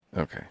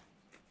Okay.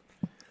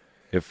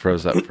 It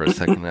froze up for a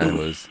second. I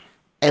was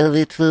a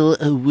little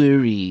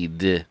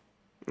worried.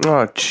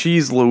 Oh,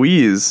 cheese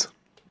Louise.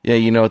 Yeah,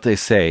 you know what they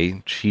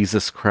say,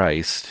 Jesus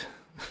Christ.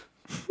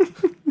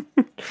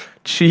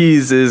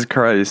 Cheese is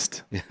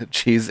Christ.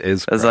 Cheese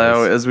is Christ.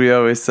 As we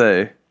always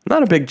say. I'm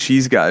not a big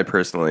cheese guy,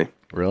 personally.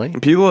 Really?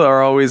 People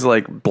are always,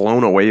 like,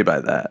 blown away by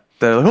that.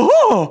 They're like,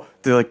 oh!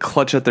 They, like,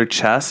 clutch at their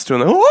chest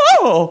and they're like,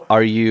 oh!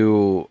 Are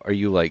you,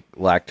 like,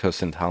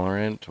 lactose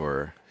intolerant,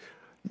 or?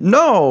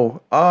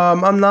 No,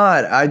 I'm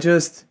not.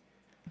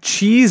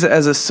 Cheese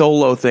as a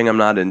solo thing I'm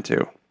not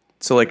into.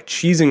 So, like,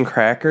 cheese and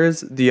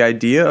crackers, the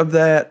idea of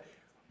that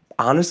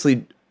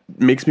honestly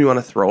makes me want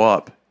to throw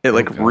up. It,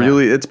 like,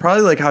 really, it's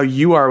probably like how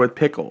you are with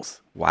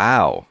pickles.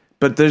 Wow.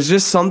 But there's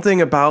just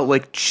something about,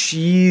 like,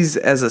 cheese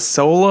as a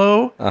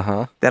solo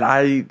that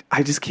I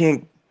just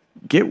can't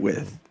get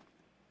with.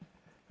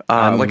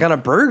 Like on a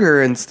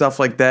burger and stuff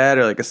like that,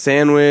 or like a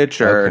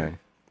sandwich, or,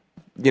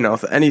 you know,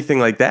 anything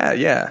like that,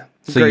 yeah.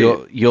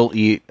 So you'll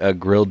eat a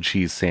grilled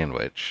cheese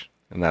sandwich,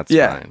 and that's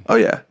fine. Oh,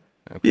 yeah.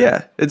 Okay.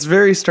 Yeah, it's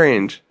very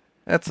strange.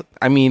 I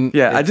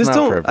just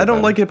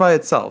don't like it by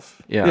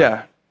itself.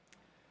 Yeah.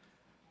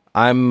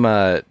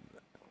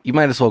 You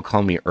might as well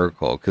call me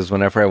Urkel, because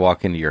whenever I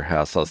walk into your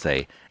house, I'll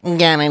say,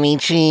 "Got any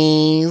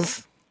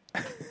cheese?"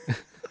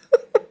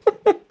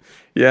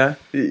 Yeah?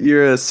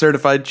 You're a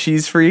certified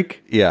cheese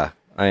freak? Yeah,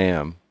 I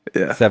am.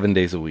 Yeah. 7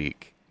 days a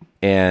week.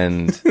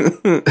 And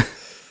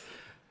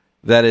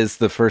that is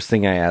the first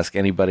thing I ask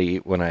anybody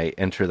when I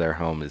enter their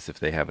home, is if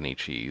they have any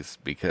cheese,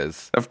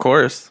 because... Of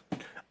course.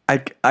 I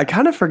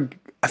kind of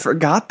I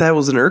forgot that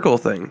was an Urkel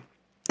thing.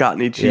 Got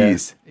any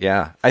cheese?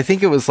 Yeah. I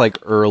think it was like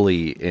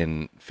early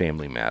in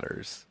Family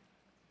Matters.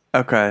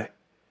 Okay.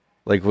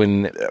 Like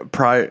when...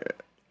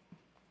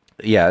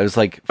 Yeah, it was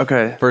like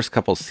first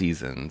couple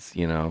seasons,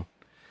 you know?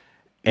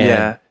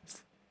 And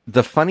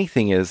the funny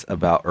thing is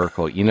about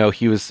Urkel, you know,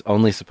 he was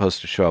only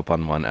supposed to show up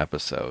on one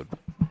episode.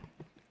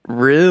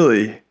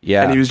 Really?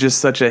 Yeah. And he was just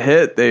such a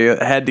hit, they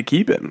had to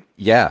keep him.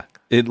 Yeah.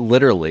 It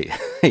literally...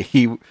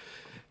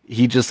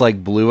 He just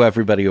like blew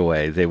everybody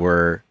away. They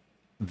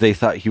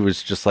thought he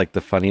was just like the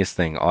funniest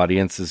thing.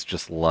 Audiences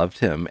just loved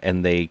him,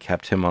 and they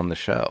kept him on the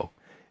show.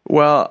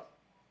 Well,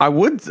 I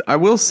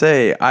will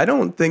say, I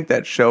don't think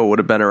that show would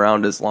have been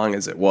around as long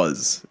as it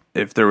was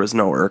if there was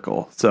no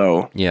Urkel.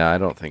 So yeah, I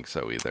don't think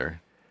so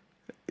either.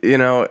 You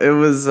know, it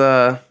was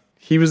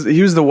he was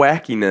the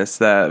wackiness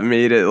that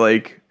made it,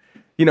 like,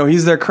 you know,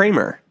 he's their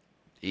Kramer.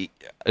 He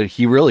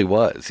really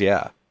was,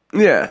 yeah.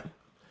 Yeah.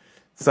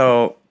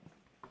 So,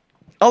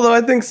 although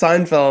I think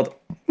Seinfeld,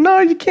 no,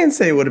 you can't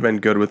say it would have been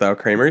good without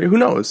Kramer. Who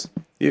knows?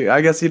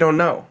 I guess you don't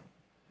know.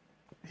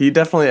 He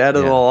definitely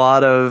added a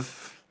lot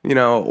of, you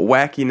know,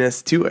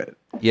 wackiness to it.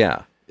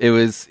 Yeah. It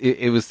was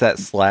that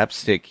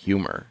slapstick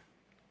humor.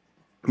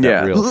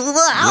 Yeah.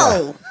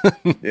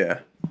 Yeah.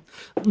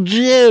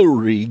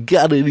 Jerry,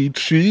 got any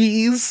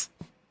cheese?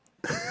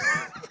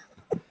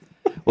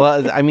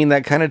 Well, I mean,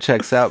 that kind of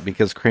checks out,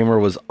 because Kramer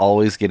was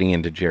always getting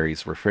into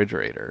Jerry's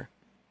refrigerator.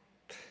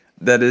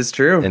 That is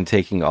true. And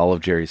taking all of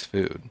Jerry's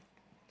food.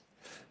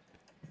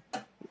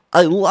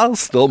 I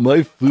lost all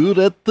my food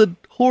at the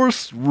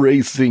horse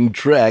racing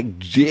track,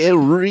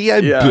 Jerry.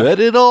 I bet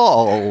it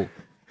all.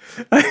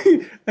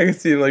 I can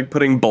see him, like,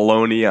 putting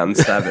bologna on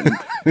 7.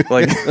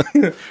 Like,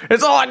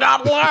 it's all I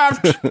got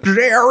left.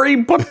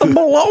 Jerry, put the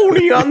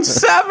bologna on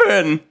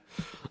 7.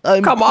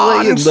 I'm Come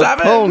playing on, the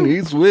 7.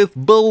 ponies with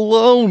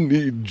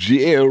bologna,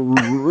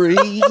 Jerry.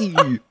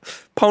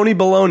 Pony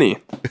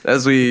baloney,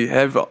 as we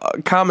have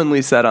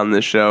commonly said on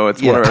this show.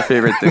 It's one of our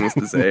favorite things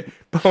to say.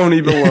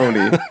 Pony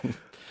baloney.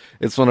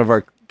 It's one of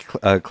our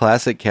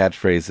classic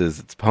catchphrases.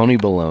 It's pony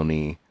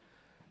baloney.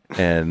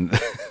 And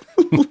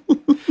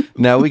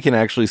now we can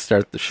actually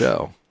start the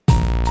show.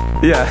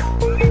 Yeah.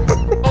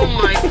 Oh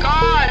my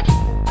god!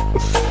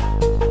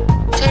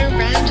 So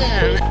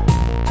random.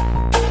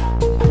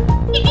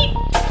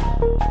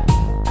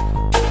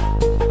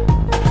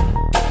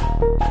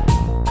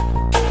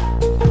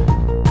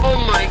 Oh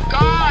my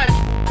god!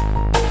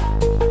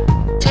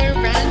 So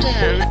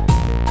random.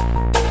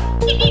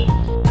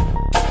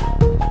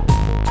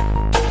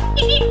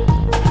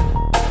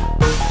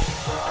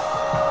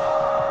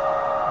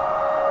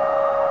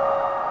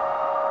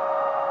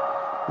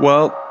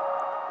 Well,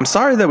 I'm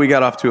sorry that we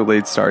got off to a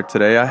late start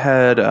today. I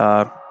had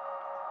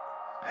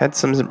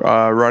some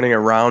running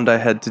around I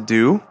had to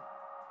do.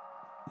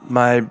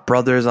 My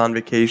brother's on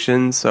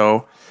vacation,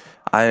 so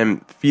I am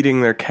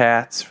feeding their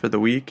cats for the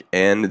week,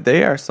 and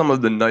they are some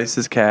of the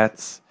nicest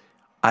cats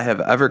I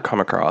have ever come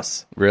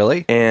across.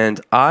 Really?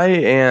 And I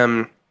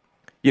am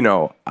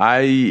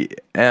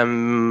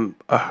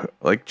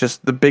like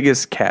just the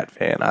biggest cat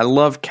fan. I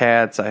love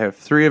cats. I have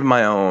 3 of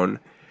my own.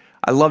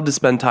 I love to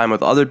spend time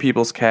with other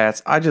people's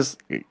cats. I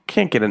just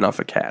can't get enough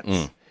of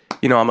cats.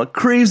 You know, I'm a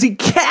crazy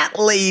cat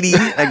lady,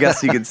 I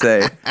guess you could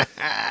say.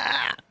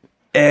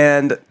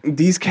 And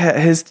his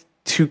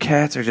 2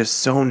 cats are just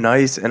so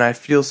nice, and I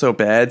feel so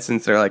bad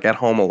since they're, like, at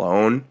home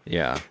alone.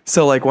 Yeah.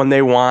 So, like, when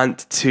they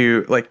want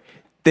to, like,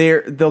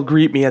 they'll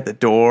greet me at the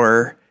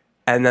door,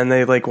 and then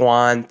they like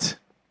want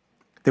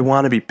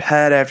to be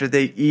pet after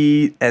they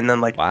eat, and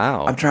then like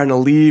Wow. I'm trying to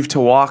leave to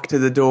walk to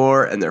the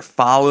door, and they're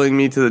following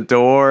me to the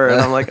door,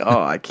 and I'm like,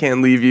 oh, I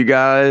can't leave you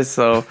guys.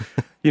 So,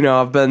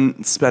 I've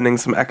been spending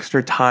some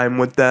extra time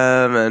with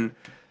them, and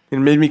it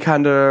made me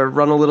kind of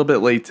run a little bit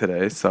late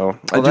today. So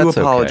I do that's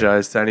okay.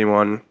 apologize to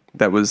anyone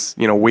that was,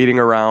 waiting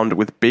around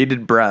with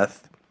bated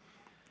breath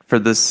for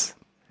this.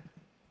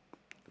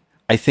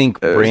 I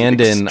think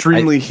Brandon,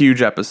 extremely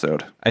huge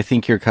episode. I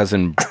think your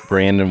cousin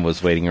Brandon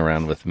was waiting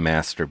around with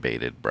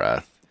masturbated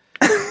breath.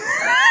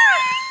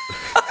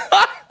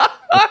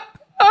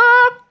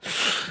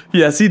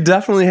 Yes, he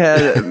definitely had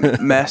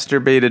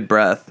masturbated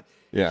breath.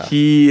 Yeah.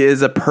 He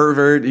is a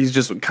pervert. He's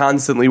just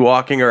constantly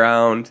walking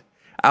around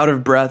out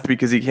of breath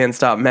because he can't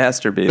stop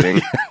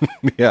masturbating.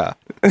 Yeah.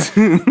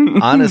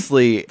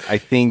 Honestly, I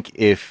think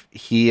if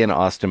he and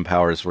Austin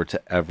Powers were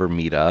to ever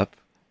meet up,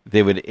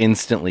 they would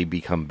instantly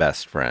become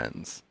best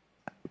friends.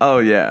 Oh,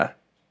 yeah.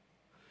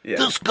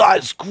 This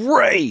guy's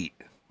great.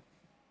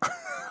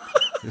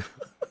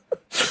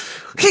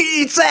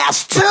 He eats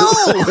ass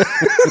too!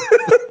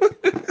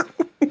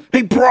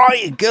 Hey,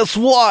 Brian, guess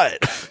what?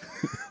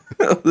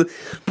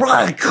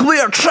 Brian, come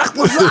here, check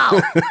this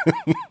out!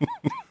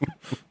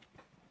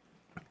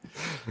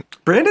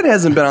 Brandon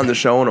hasn't been on the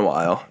show in a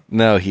while.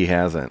 No, he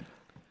hasn't.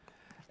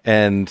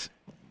 And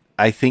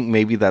I think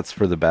maybe that's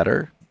for the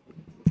better.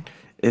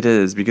 It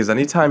is, because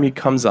anytime he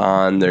comes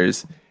on,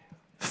 there's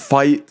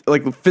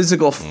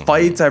physical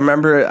fights. I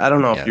remember, I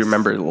don't know if you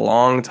remember, a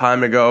long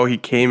time ago, he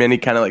came in, he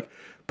kind of like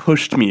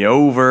pushed me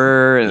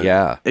over,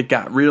 and it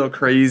got real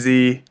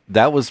crazy.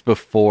 That was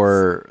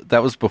before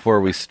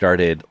we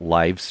started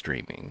live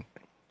streaming.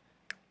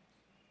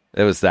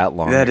 It was that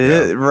long ago. That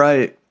is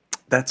right.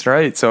 That's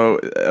right. So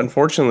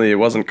unfortunately, it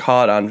wasn't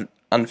caught on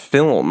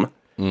film.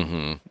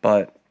 Mm-hmm.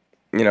 But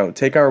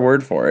take our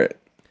word for it.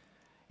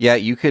 Yeah,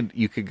 you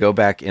could go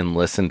back and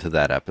listen to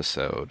that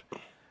episode.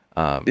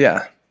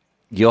 Yeah.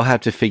 You'll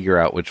have to figure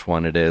out which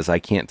one it is. I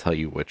can't tell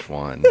you which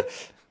one.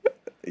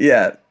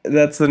 Yeah,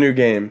 that's the new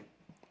game.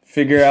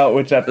 Figure out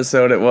which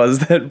episode it was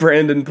that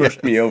Brandon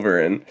pushed me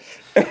over in.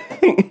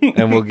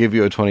 And we'll give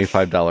you a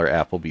 $25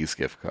 Applebee's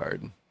gift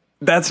card.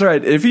 That's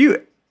right.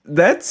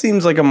 That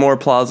seems like a more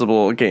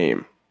plausible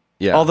game.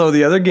 Yeah. Although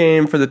the other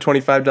game for the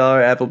 $25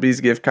 Applebee's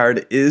gift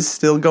card is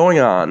still going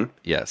on.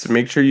 Yes. So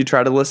make sure you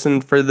try to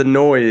listen for the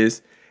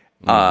noise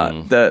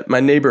that my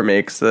neighbor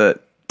makes. Yeah.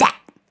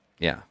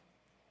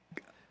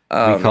 We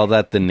call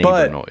that the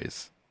neighbor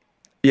noise.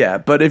 Yeah,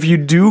 but if you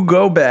do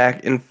go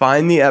back and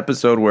find the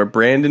episode where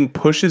Brandon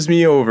pushes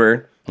me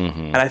over,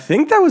 and I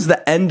think that was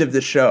the end of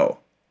the show.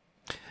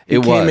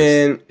 He came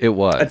in,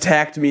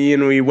 attacked me,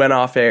 and we went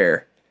off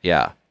air.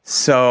 Yeah.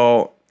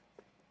 So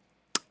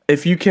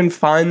if you can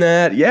find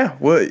that,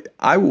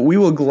 we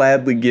will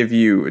gladly give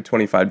you a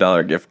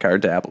 $25 gift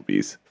card to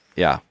Applebee's.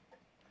 Yeah.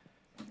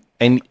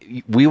 And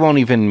we won't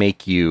even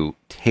make you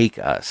take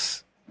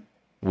us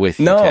with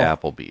you to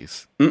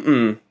Applebee's.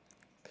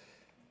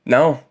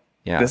 No.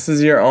 Yeah. This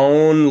is your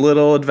own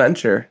little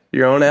adventure,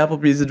 your own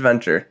Applebee's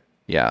adventure.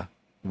 Yeah.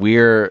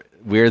 We're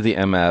the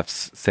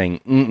MFs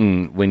saying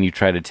mm-mm when you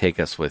try to take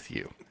us with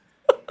you.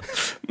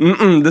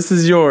 Mm-mm, this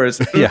is yours.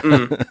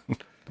 Mm-mm. Yeah.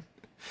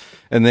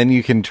 And then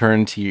you can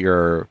turn to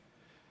your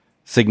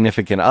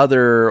significant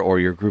other or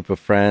your group of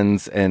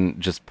friends and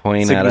just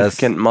point at us.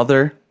 Significant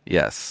mother?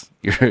 Yes.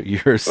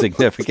 Your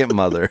significant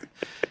mother.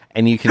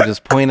 And you can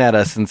just point at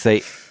us and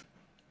say,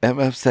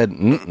 MF said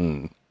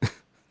mm-mm.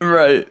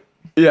 Right.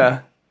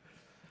 Yeah.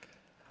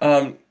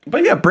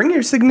 But yeah, bring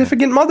your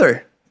significant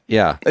mother.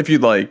 Yeah. If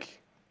you'd like.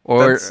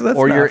 Or That's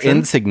your option.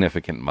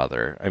 insignificant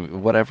mother. I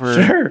mean,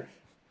 whatever. Sure.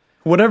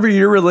 Whatever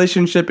your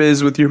relationship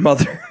is with your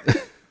mother.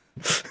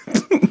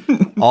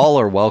 All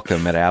are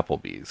welcome at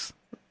Applebee's.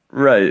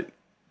 Right.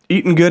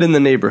 Eating good in the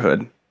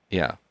neighborhood.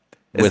 Yeah.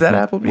 Is that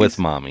Applebee's? With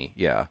mommy.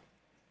 Yeah.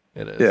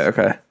 It is. Yeah,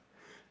 okay.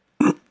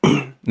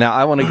 Now,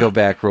 I want to go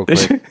back real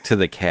quick to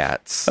the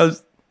cats. I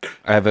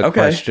have a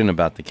question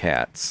about the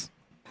cats.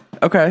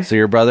 Okay. So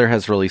your brother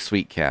has really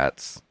sweet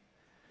cats.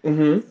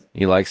 Mm-hmm.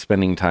 You like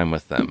spending time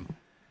with them.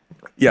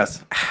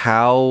 Yes.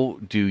 How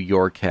do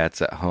your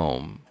cats at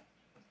home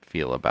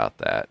feel about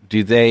that?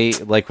 Do they,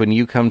 like when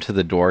you come to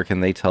the door,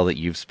 can they tell that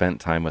you've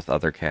spent time with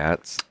other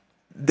cats?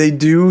 They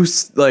do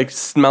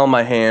smell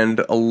my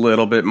hand a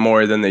little bit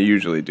more than they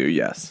usually do,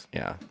 yes.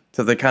 Yeah.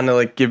 So they kind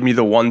of give me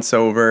the once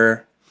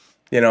over,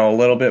 a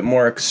little bit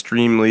more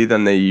extremely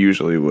than they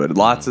usually would.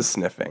 Lots of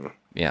sniffing.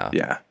 Yeah.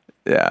 Yeah.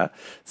 Yeah.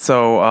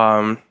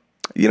 So,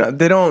 they've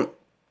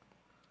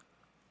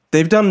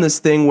done this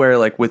thing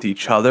where with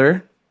each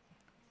other,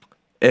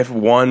 if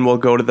one will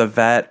go to the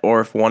vet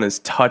or if one is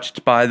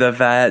touched by the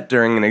vet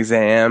during an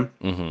exam,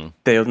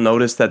 they'll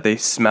notice that they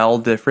smell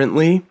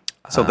differently.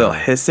 So they'll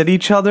hiss at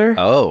each other.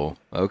 Oh,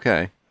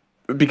 okay.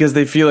 Because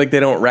they feel like they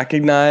don't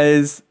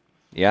recognize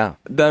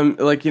them,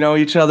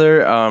 each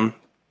other.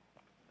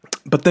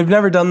 But they've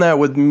never done that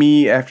with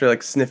me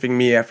after sniffing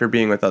me after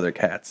being with other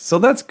cats. So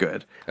that's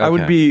good.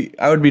 Okay.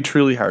 I would be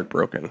truly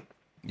heartbroken.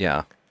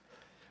 Yeah.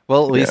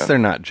 Well, at least they're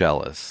not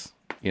jealous.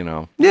 you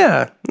know?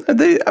 Yeah.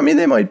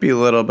 They might be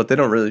little, but they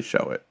don't really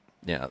show it.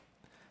 Yeah.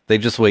 They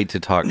just wait to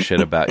talk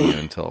shit about you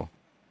until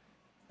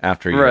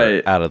after you're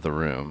Right. out of the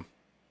room.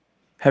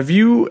 Have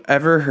you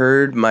ever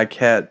heard my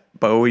cat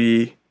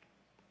Bowie,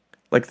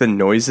 like the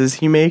noises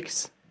he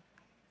makes?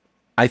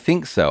 I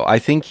think so. I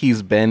think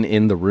he's been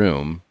in the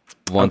room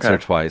once Okay. or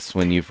twice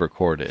when you've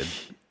recorded.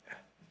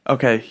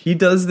 Okay, he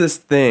does this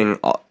thing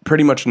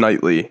pretty much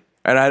nightly.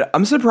 And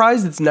I'm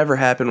surprised it's never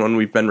happened when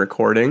we've been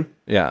recording.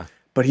 Yeah.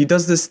 But he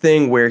does this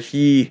thing where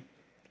he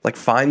like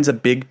finds a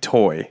big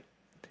toy.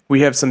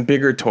 We have some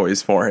bigger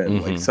toys for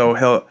him. Like, so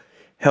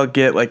he'll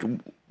get like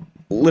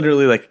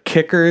literally like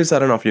kickers. I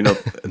don't know if you know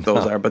what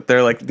those are, but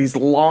they're like these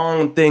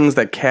long things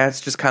that cats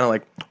just kind of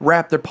like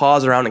wrap their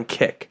paws around and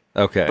kick.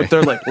 Okay. But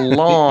they're like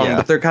long, Yeah.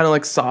 but they're kind of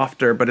like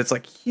softer, but it's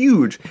like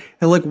huge.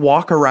 He'll like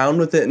walk around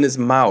with it in his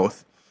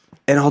mouth.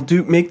 And I'll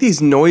make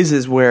these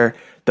noises where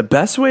the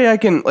best way I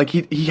can, like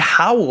he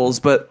howls,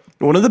 but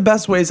one of the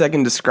best ways I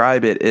can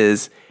describe it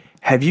is,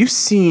 have you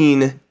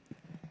seen,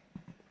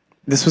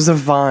 this was a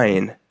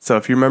Vine. So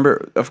if you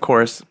remember, of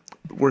course,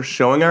 we're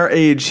showing our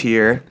age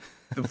here,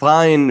 the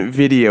Vine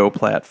video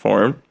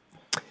platform.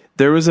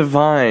 There was a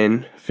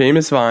Vine,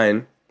 famous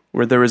Vine,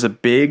 where there was a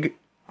big,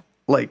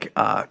 like,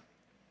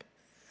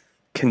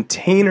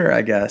 container,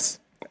 I guess,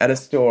 at a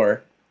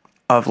store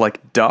of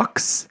like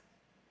ducks.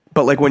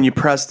 But like when you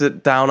pressed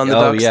it down on the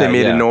Oh, ducks, yeah, they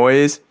made yeah. a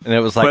noise. And it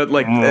was like, But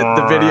like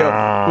the video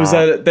was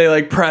that they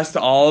like pressed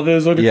all of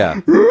those. Like,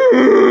 yeah.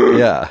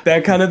 Yeah.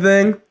 that kind of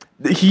thing.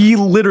 He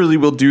literally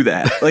will do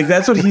that. Like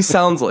that's what he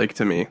sounds like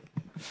to me.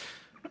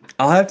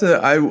 I'll have to.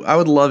 I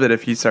would love it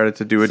if he started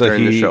to do it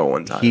during the show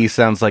one time. He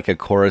sounds like a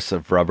chorus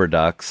of rubber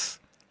ducks.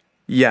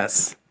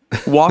 Yes,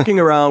 walking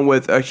around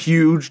with a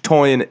huge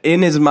toy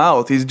in his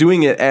mouth. He's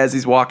doing it as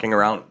he's walking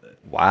around with it.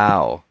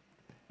 Wow.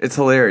 It's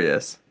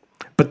hilarious.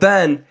 But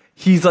then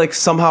he's like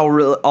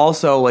somehow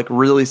also like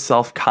really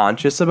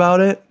self-conscious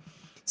about it.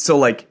 So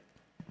like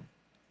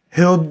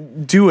he'll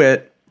do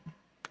it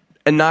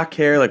and not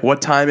care like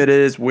what time it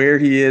is, where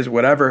he is,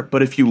 whatever.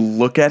 But if you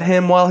look at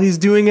him while he's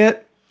doing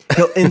it,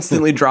 he'll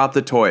instantly drop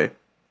the toy.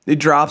 He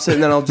drops it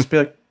and then I'll just be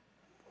like,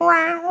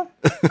 wow.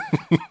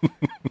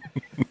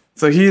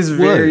 So he's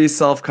very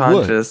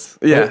self-conscious.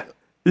 What? Yeah.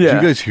 Did Yeah.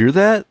 you guys hear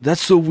that?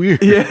 That's so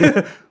weird.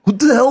 Yeah. What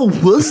the hell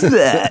was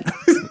that?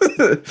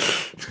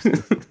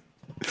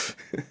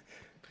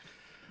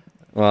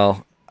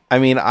 Well, I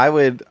mean,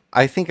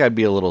 I think I'd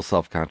be a little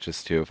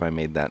self-conscious too if I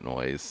made that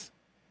noise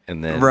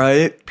and then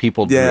Right?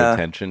 people drew Yeah.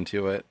 attention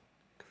to it.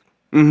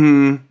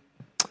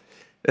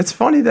 It's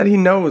funny that he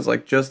knows,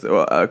 like, just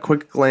a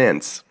quick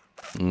glance.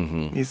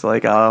 Mm-hmm. He's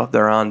like, oh,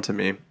 they're on to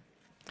me.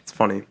 It's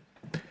funny.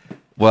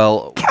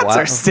 Well, Cats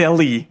are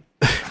silly.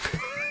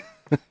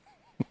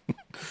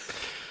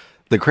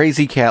 the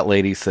crazy cat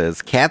lady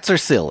says, cats are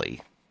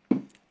silly.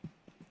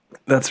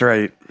 That's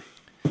right.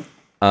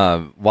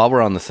 While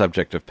we're on the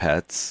subject of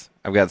pets,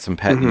 I've got some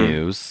pet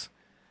news.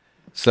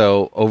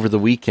 So over the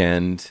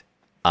weekend,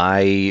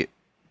 I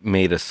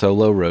made a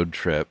solo road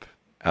trip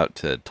out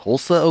to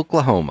Tulsa,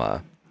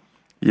 Oklahoma.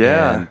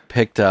 Yeah. And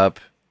picked up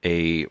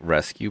a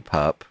rescue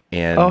pup.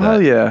 And Oh, hell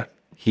yeah.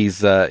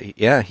 he's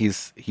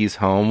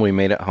home. We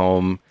made it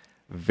home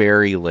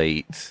very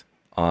late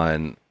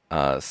on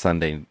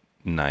Sunday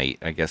night,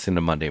 I guess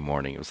into Monday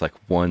morning. It was like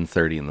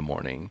 1:30 in the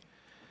morning.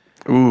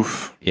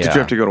 Oof. Did Yeah. you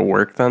have to go to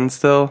work then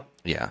still?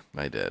 Yeah,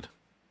 I did.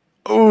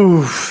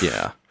 Oof.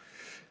 Yeah.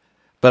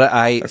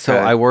 But so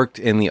Okay. I worked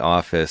in the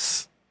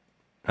office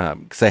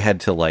because I had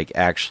to like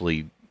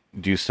actually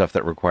do stuff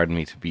that required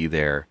me to be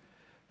there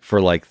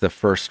for like the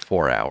first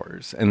 4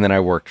 hours. And then I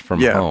worked from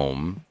Yeah.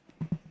 home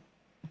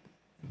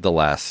the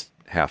last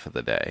half of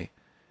the day,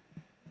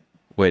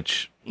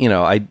 which, you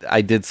know,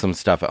 I did some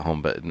stuff at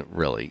home, but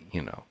really,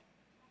 you know,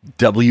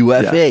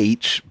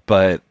 WFH,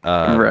 but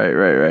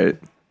Right.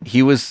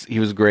 he was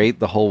great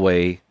the whole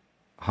way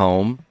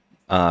home.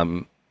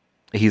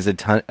 He's a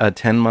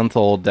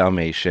 10-month-old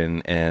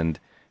Dalmatian, and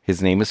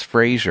his name is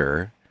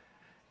Fraser,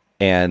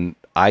 and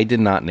I did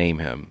not name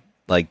him.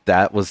 Like,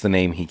 that was the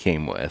name he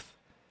came with.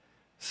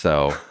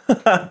 So,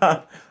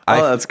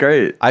 Oh, that's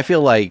great. I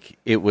feel like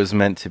it was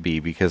meant to be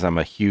because I'm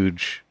a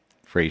huge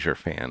Fraser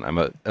fan. I'm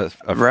a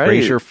Right.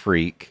 Fraser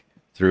freak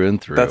through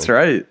and through. That's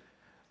right.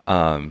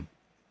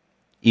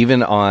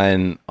 Even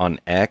on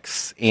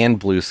X and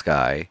Blue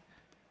Sky,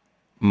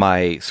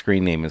 my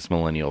screen name is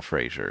Millennial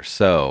Fraser.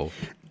 So,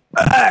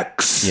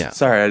 X. Yeah.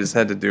 Sorry, I just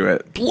had to do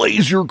it.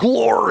 blaze your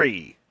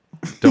glory.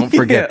 Don't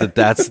forget Yeah. that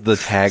that's the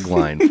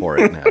tagline for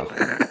it now.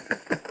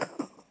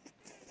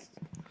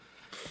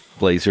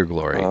 Blaze your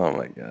glory. Oh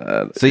my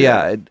god. So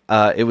yeah,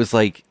 it was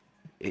like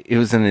it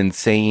was an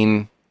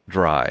insane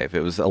drive.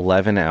 It was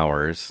 11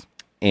 hours,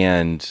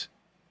 and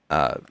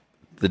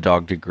the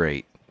dog did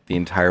great the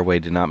entire way.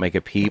 Did not make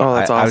a peep. Oh,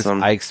 that's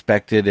awesome. I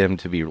expected him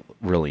to be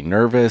really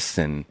nervous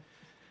and,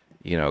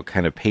 you know,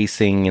 kind of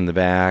pacing in the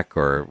back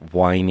or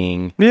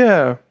whining.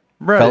 Yeah.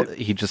 Right.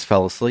 He just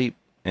fell asleep,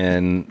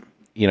 and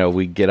you know,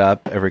 we get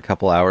up every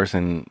couple hours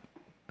and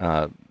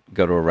go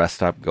to a rest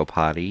stop, go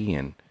potty,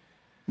 and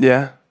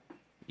Yeah.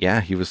 Yeah,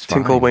 he was fine.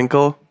 Tinkle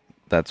Winkle.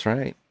 That's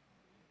right.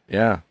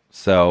 Yeah.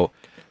 So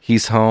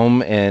he's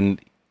home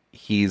and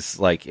he's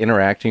like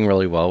interacting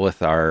really well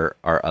with our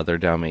other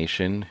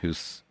Dalmatian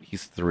he's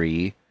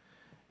 3.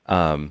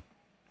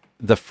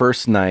 The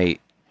first night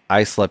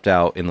I slept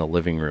out in the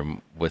living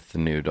room with the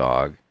new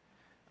dog,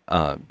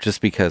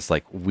 just because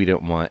like we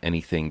didn't want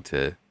anything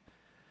to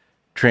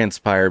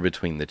transpire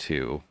between the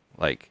two.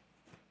 Like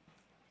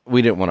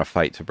we didn't want a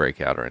fight to break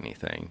out or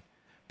anything,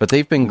 but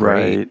they've been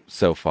great Right.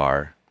 so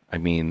far. I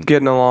mean,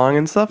 Getting along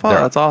and stuff. Oh, they're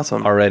that's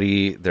awesome.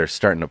 already they're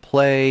starting to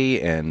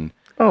play, and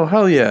Oh,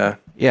 hell yeah.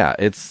 yeah,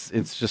 it's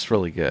just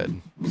really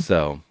good.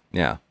 So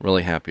yeah,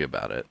 really happy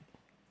about it.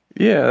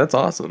 Yeah, that's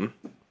awesome.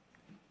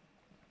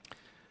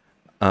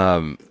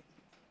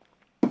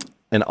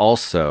 And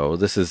also,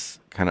 this is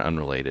kind of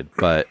unrelated,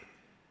 but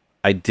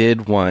I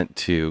did want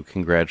to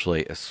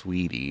congratulate a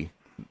sweetie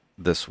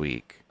this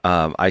week.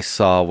 I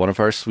saw one of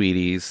our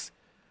sweeties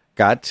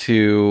got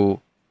to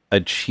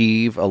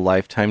achieve a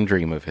lifetime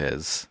dream of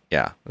his.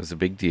 Yeah, it was a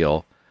big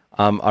deal.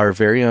 Our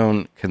very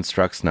own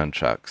Constructs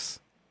Nunchucks,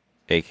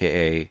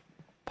 aka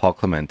Paul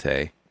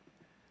Clemente,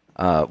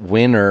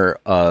 winner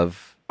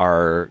of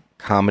our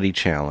comedy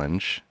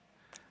challenge.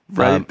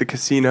 Right, the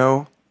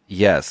casino.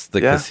 Yes,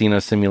 the Yeah. casino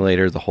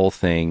simulator, the whole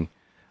thing.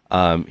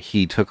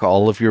 He took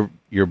all of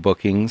your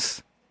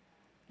bookings.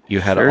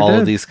 You had Sure all of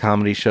did. these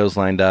comedy shows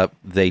lined up.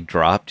 They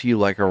dropped you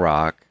like a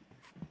rock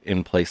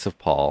in place of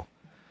Paul.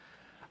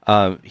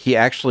 He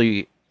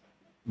actually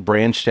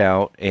branched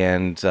out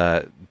and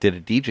did a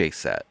DJ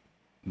set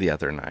the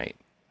other night.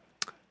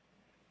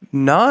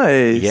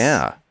 Nice.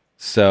 Yeah.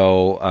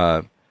 So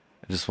I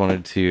just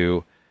wanted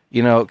to,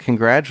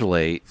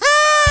 congratulate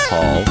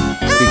Paul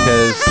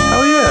because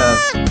Oh,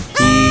 yeah.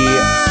 he,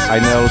 I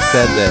know,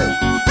 said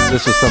that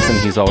this was something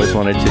he's always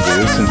wanted to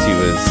do since he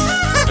was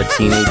a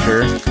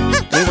teenager.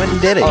 He went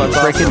and did it. Oh, He that's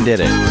freaking awesome. did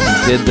it.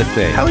 He did the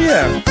thing. Hell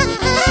yeah.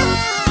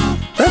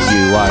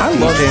 You are I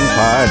love teaching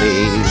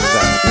parties.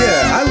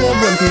 Yeah, I love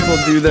when people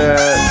do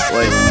that.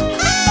 Like,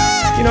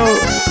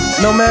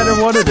 no matter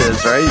what it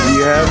is, right?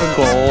 You have a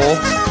goal.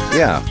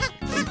 Yeah.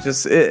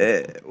 Just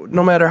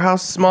no matter how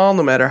small,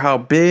 no matter how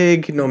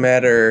big, no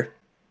matter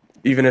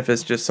even if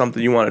it's just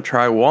something you want to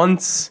try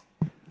once.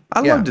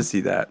 I Yeah. love to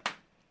see that.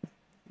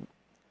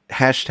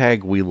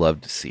 Hashtag we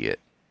love to see it.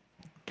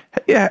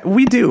 Yeah,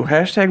 we do.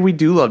 Hashtag we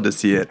do love to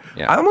see it.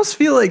 Yeah. I almost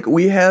feel like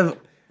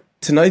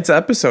tonight's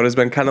episode has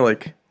been kind of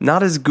like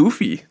not as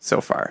goofy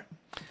so far.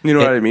 You know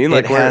what I mean?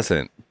 Like it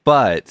hasn't.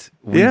 But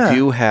we Yeah.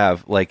 do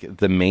have, like,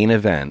 the main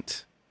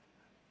event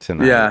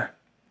tonight Yeah.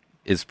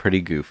 is pretty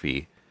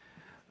goofy.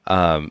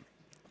 I'm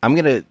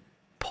going to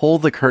pull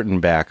the curtain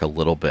back a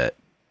little bit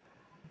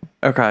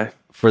Okay.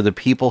 for the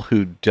people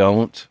who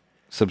don't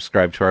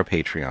subscribe to our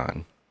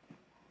Patreon.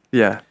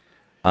 Yeah.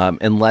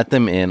 And let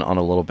them in on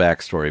a little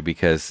backstory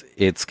because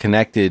it's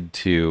connected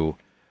to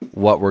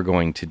what we're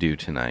going to do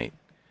tonight.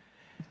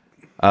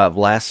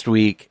 Last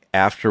week,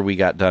 after we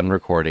got done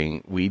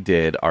recording, we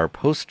did our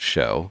post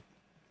show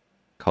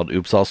called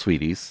Oops All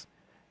Sweeties,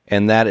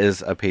 and that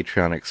is a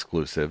Patreon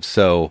exclusive.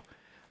 So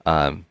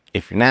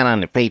if you're not on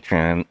the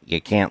Patreon,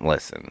 you can't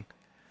listen.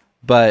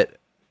 But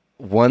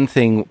one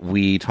thing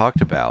we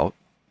talked about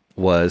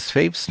was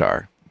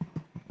Favestar.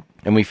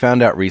 And we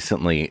found out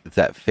recently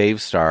that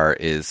Favestar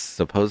is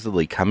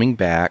supposedly coming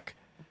back,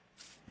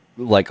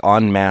 like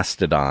on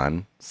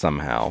Mastodon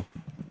somehow.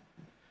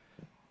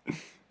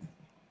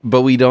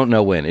 But we don't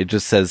know when. It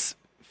just says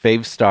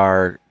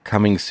Favestar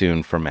coming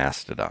soon for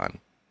Mastodon.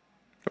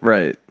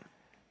 Right.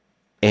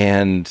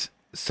 And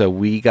so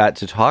we got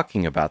to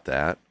talking about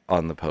that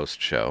on the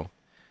post show.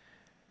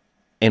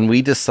 And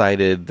we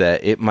decided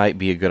that it might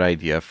be a good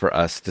idea for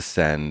us to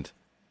send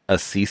a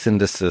cease and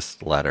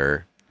desist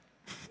letter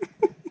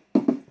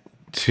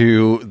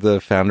to the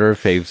founder of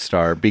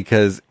Favestar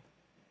because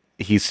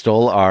he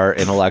stole our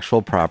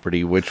intellectual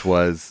property, which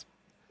was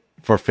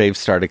for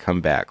Favestar to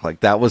come back.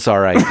 Like, that was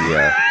our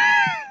idea.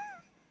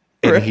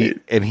 Right.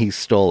 And he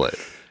stole it.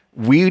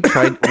 We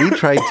tried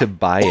to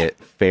buy it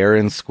fair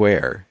and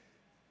square.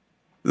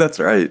 That's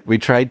right. We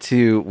tried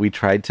to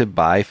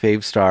buy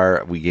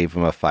Favestar. We gave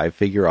him a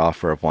 5-figure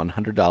offer of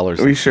 $100.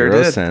 We sure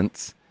did.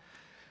 Cents,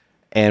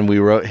 and we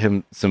wrote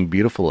him some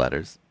beautiful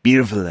letters.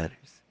 Beautiful letters.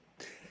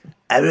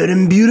 I wrote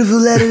him beautiful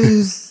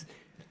letters.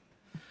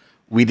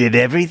 We did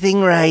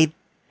everything right,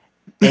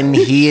 and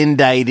he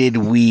indicted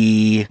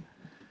we.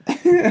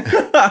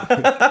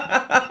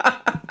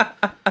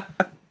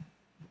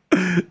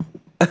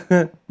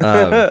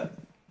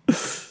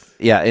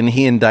 Yeah, and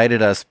he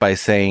indicted us by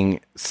saying,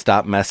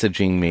 "Stop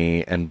messaging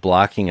me," and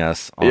blocking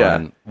us on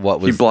Yeah.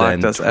 what was He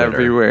blocked then us Twitter.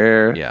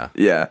 everywhere. Yeah.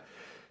 Yeah.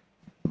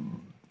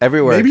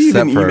 Everywhere Maybe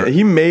except even for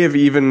he may have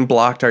even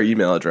blocked our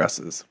email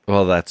addresses.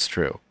 well, that's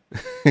true.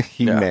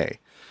 He Yeah. may.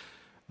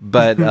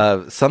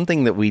 But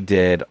something that we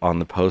did on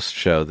the post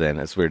show then,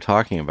 as we were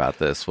talking about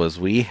this, was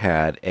we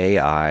had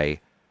AI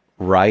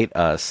write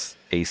us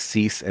a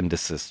cease and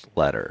desist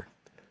letter,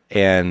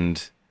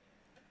 and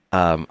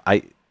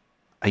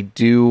I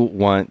do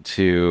want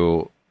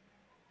to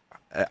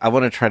I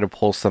want to try to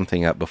pull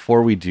something up.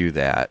 Before we do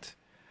that,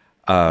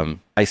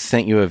 I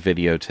sent you a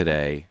video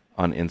today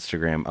on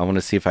Instagram. I want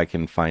to see if I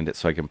can find it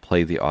so I can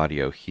play the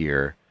audio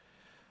here.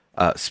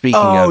 Speaking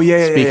of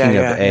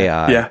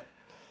AI,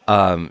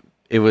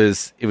 it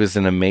was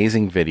an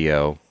amazing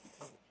video.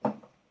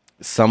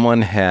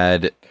 Someone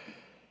had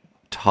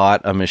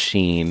taught a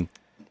machine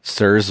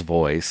Sir's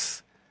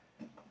voice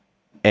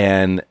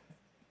and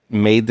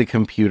made the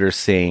computer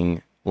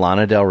sing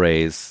Lana Del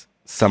Rey's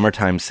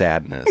 "Summertime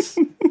Sadness"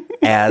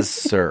 as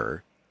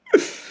Sir.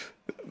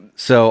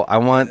 So I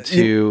want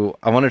to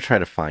try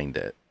to find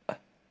it.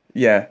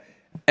 Yeah.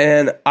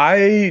 And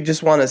I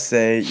just want to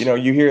say,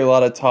 you hear a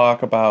lot of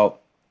talk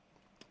about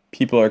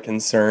people are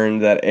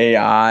concerned that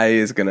AI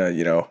is going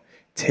to,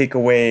 take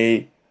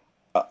away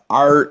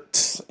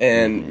art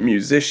and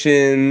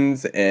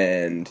musicians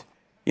and,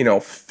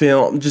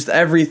 film, just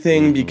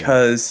everything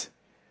because,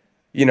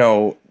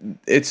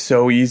 it's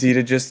so easy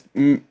to just,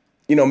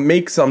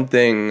 make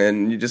something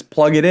and you just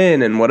plug it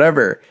in and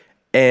whatever.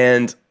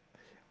 And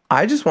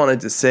I just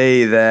wanted to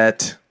say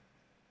that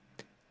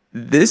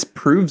this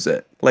proves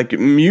it. Like,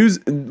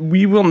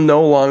 we will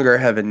no longer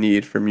have a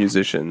need for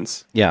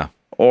musicians. Yeah.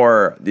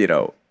 Or,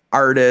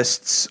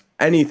 artists,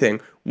 anything.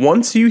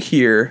 Once you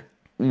hear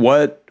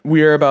what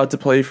we are about to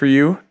play for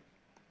you,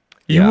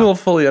 you will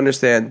fully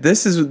understand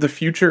this is the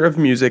future of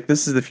music.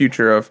 This is the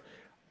future of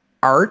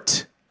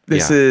art.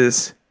 This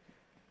is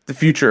the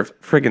future of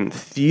friggin'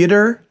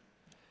 theater.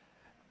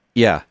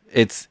 Yeah,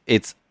 it's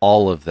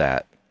all of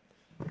that.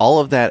 All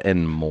of that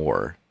and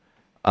more.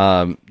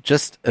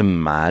 Just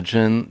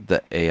imagine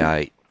the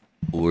AI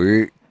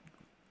art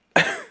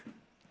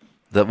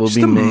that will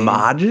be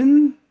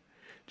made.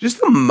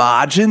 Just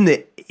imagine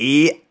the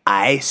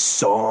AI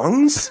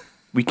songs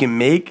we can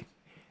make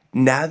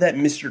now that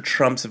Mr.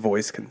 Trump's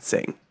voice can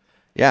sing.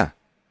 Yeah.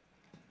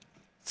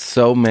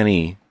 So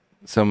many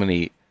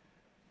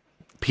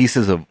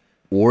pieces of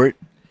art.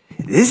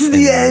 This is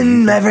the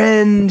end, my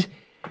friend.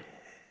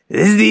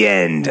 This is the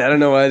end. I don't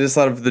know why I just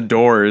thought of The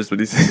Doors, but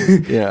he's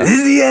yeah. This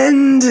is the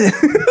end.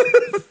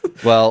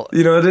 Well,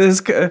 it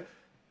is. It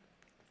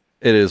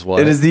is what?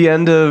 It is the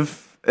end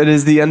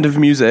of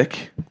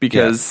music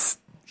because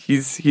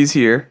he's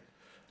here.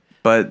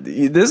 But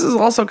this is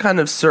also kind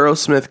of Cyril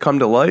Smith come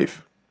to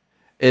life.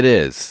 It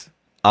is.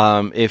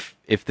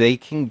 If they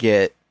can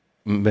get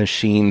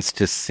machines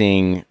to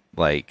sing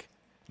like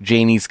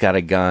Janie's Got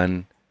a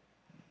Gun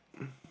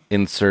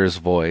in Sir's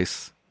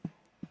voice,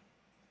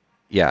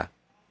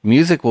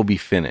 music will be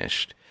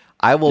finished.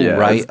 I will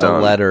write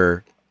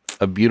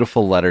a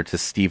beautiful letter to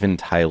Steven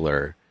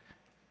Tyler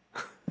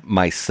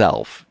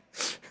myself,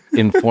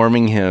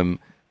 informing him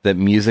that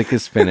music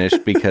is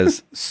finished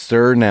because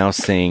Sir now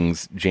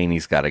sings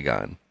Janie's Got a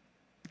Gun.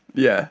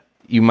 Yeah.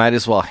 You might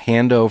as well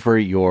hand over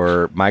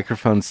your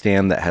microphone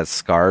stand that has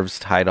scarves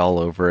tied all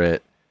over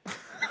it.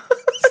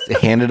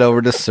 Hand it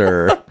over to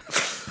Sir.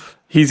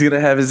 He's going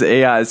to have his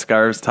AI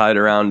scarves tied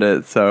around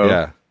it,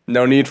 so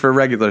no need for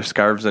regular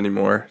scarves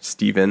anymore,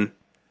 Steven.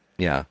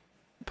 Yeah.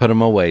 Put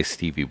them away,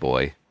 Stevie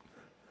boy.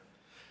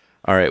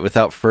 All right,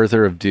 without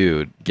further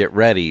ado, get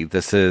ready.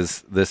 This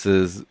is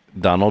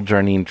Donald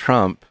Jardine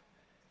Trump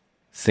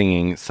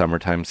singing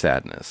Summertime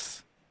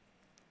Sadness.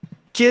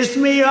 Kiss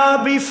me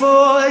up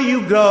before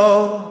you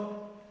go.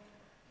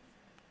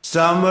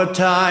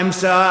 Summertime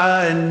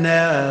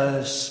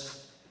sadness.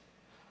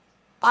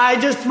 I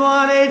just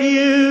wanted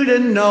you to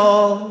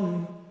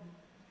know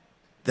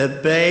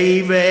that,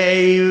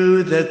 baby,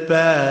 you're the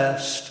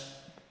best.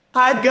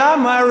 I got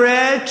my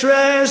red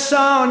dress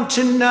on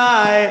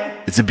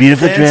tonight. It's a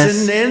beautiful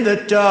dress. Dancing in the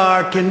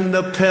dark in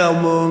the pale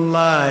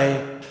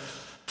moonlight.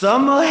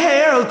 Summer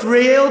hair with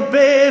real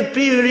big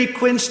beauty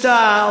queen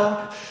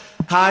style.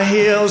 High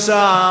heels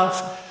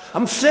off.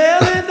 I'm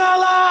sailing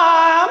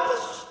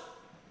alarms.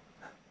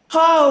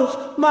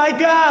 Oh my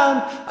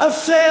God, I'm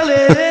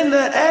sailing in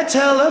the air,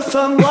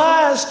 telephone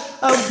wires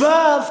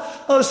above.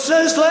 Oh,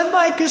 sizzling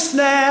like a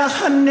snare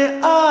on the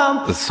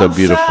arm. That's so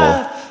beautiful.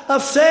 I'm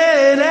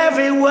sailing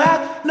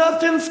everywhere,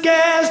 nothing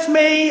scares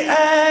me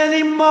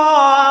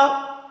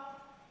anymore.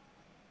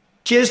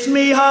 Kiss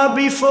me hard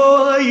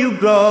before you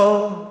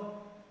go.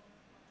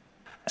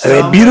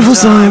 Beautiful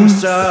song.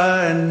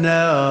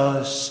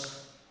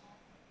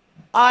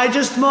 I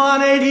just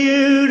wanted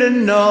you to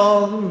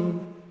know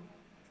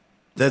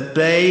that,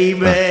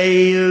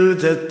 baby, you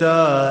the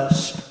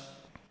dust.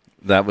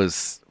 That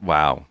was,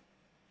 wow.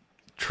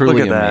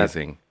 Truly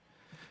amazing.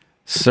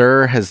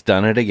 Sir has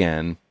done it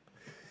again.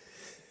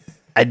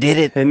 I did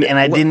it, and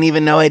I didn't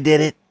even know I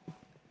did it.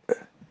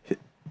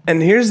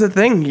 And here's the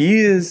thing.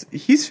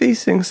 He's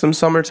facing some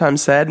summertime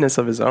sadness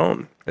of his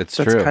own. That's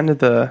true. That's kind of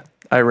the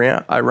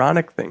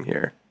ironic thing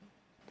here.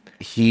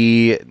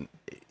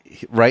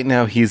 Right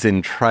now he's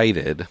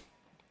indicted.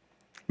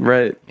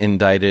 Right.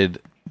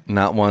 Indicted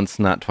not once,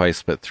 not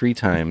twice, but 3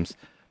 times.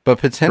 But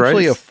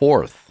potentially a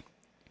 4th.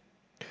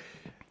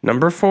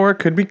 Number 4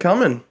 could be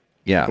coming.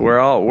 Yeah. We're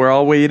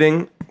all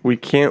waiting. We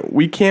can't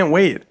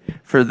wait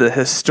for the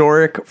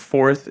historic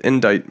 4th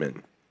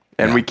indictment.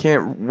 And Yeah. we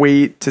can't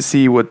wait to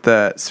see what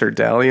the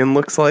Serdalian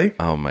looks like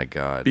Oh my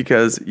god.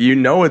 because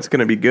it's going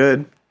to be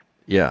good.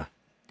 Yeah.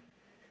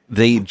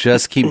 They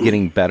just keep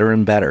getting better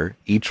and better,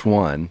 each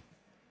one.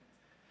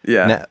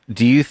 Yeah. Now,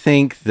 do you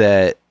think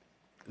that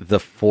the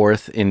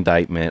fourth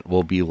indictment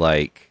will be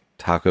like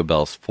Taco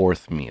Bell's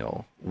fourth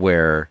meal,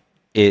 where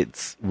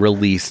it's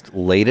released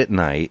late at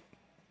night?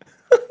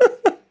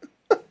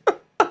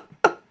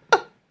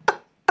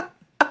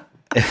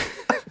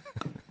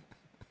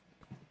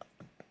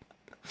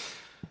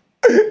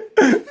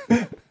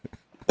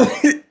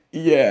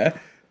 Yeah.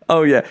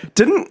 Oh yeah.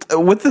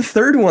 With the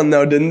third one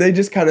though, didn't they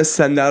just kind of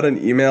send out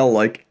an email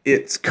like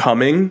it's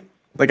coming?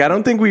 Like I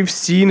don't think we've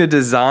seen a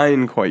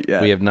design quite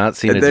yet. We have not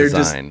seen a They're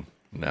design.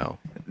 No.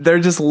 They're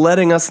just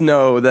letting us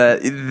know that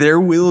there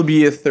will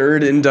be a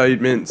third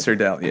indictment,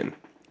 Serdalian.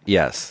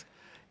 Yes.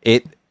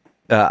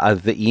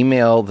 The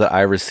email that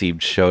I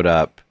received showed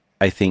up,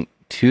 I think,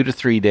 2 to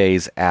 3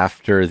 days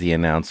after the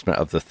announcement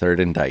of the third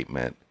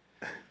indictment.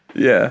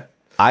 Yeah.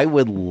 I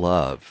would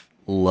love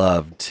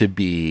to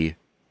be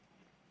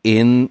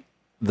in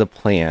the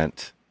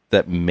plant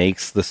that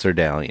makes the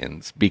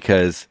Serdalians,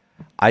 because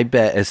I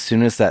bet as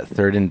soon as that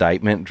third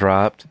indictment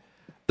dropped,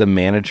 the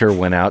manager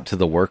went out to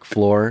the work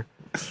floor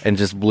and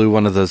just blew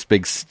one of those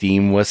big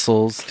steam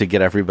whistles to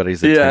get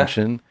everybody's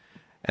attention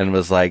and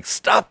was like,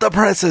 stop the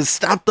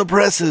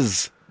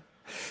presses.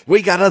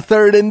 We got a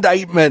third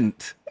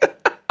indictment.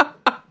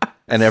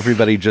 And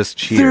everybody just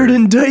cheered. Third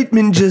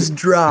indictment just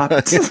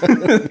dropped.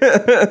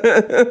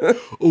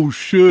 Oh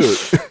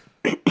shit.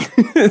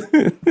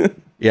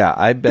 Yeah,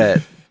 I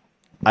bet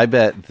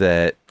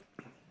that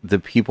the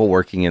people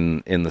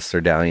working in the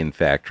Serdalian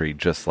factory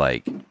just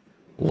like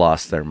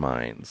lost their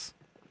minds.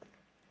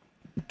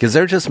 Because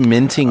they're just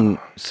minting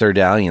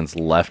Serdalians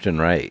left and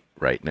right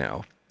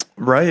now.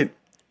 Right.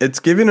 It's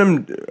giving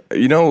them,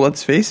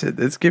 let's face it,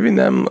 it's giving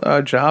them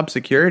job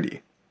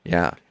security.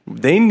 Yeah.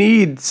 They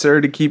need Sir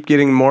to keep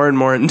getting more and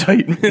more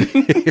indictments.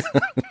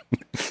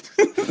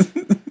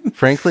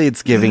 Frankly,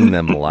 it's giving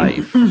them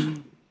life.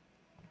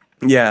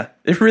 Yeah,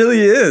 it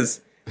really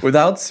is.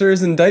 Without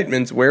Sir's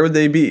indictments, where would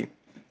they be?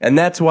 And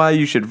that's why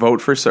you should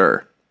vote for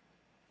Sir.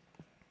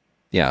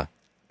 Yeah.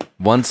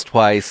 Once,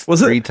 twice,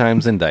 Was it- 3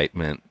 times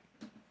indictment.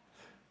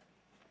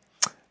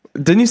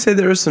 Didn't you say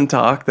there was some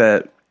talk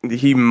that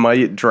he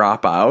might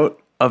drop out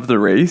of the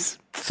race?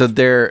 So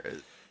there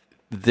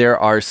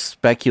are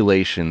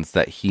speculations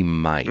that he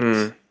might.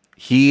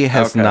 He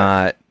has Okay.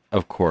 not,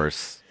 of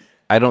course.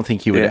 I don't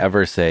think he would Yeah.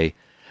 ever say,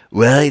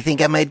 well, I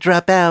think I might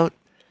drop out.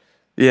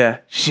 Yeah.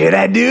 Should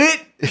I do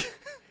it?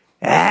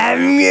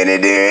 I'm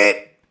gonna do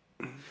it.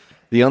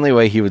 The only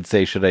way he would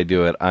say, should I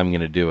do it, I'm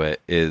going to do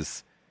it,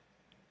 is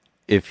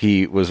if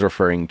he was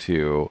referring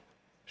to,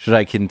 should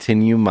I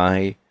continue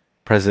my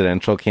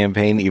presidential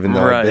campaign even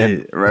though I've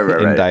been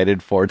Right.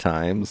 indicted 4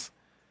 times?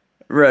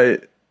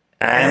 Right.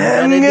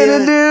 I'm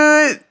gonna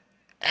do it.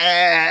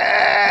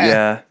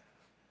 Yeah.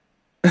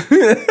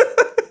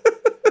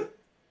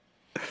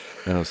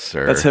 Oh,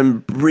 sir. That's him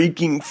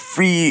breaking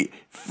free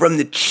from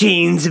the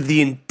chains of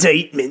the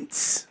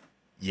indictments.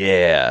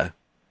 Yeah.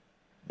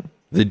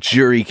 The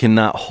jury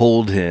cannot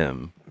hold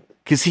him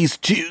because he's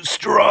too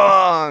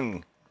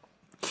strong.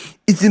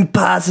 It's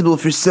impossible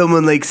for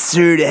someone like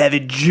Sir to have a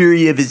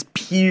jury of his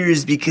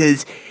peers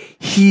because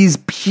he's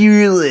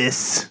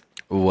peerless.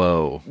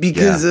 Whoa.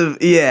 Because of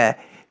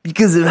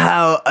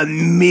how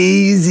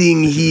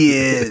amazing he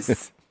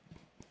is.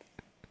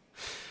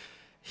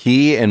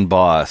 He and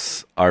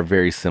Boss are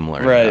very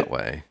similar in that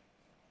way.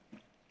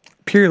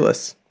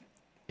 Peerless.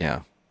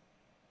 Yeah.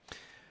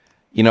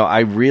 I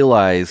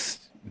realized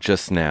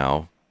just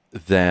now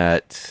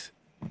that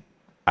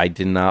I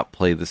did not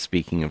play the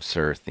Speaking of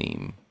Sir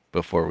theme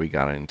before we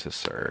got into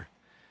Sir.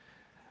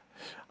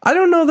 I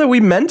don't know that we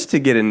meant to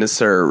get into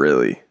Sir,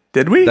 really.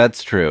 Did we?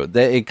 That's true.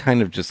 It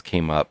kind of just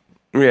came up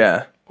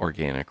Yeah.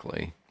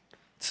 organically.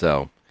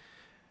 So,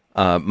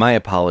 my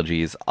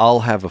apologies.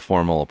 I'll have a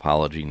formal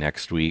apology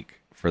next week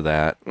for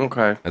that.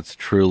 Okay. It's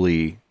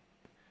truly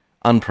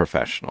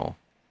unprofessional.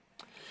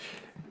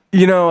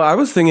 I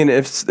was thinking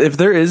if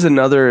there is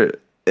another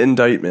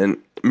indictment,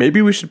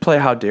 maybe we should play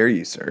How Dare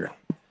You, Sir.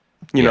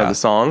 Yeah. The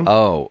song?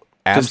 Oh,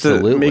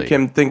 absolutely. Just to make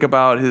him think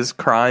about his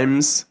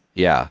crimes.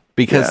 Yeah,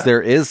 because Yeah.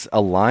 there is a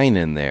line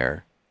in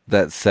there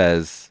that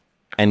says,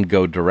 and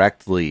go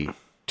directly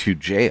to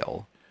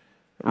jail.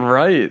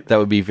 Right. That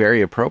would be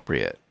very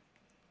appropriate.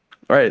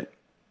 Right.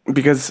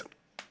 Because,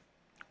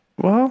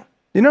 well,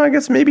 I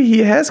guess maybe he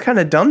has kind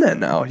of done that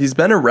now. He's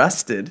been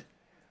arrested.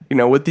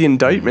 With the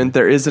indictment,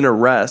 there is an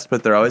arrest,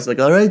 but they're always like,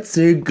 all right,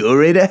 sir, go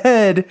right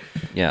ahead.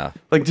 Yeah.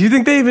 Like, do you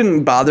think they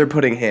even bother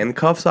putting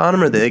handcuffs on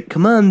him? Or are they like,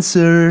 come on,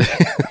 sir?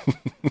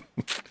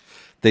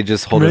 They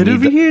just hold Right a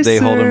over here, they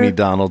hold a sir.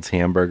 McDonald's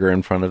hamburger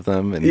in front of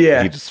them, and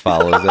Yeah. he just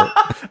follows it.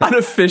 On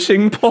a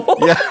fishing pole?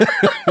 Yeah.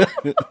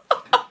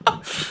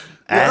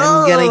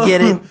 I'm gonna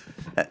get it.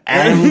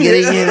 I'm gonna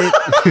get it.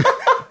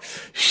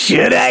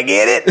 Should I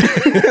get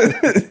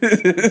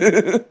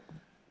it?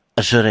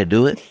 Should I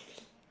do it?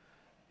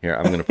 Here,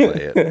 I'm gonna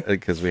play it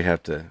because we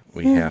have to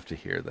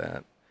hear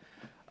that.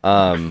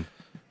 Yeah,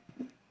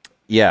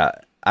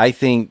 I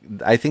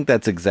think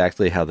that's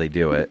exactly how they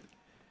do it.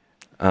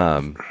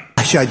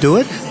 Should I do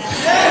it?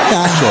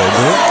 Yeah, sure,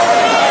 do it.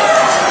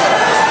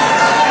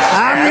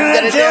 I'm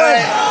gonna do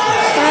it.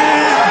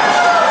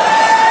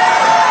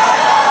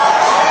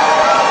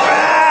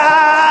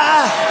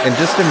 And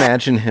just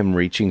imagine him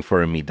reaching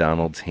for a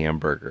McDonald's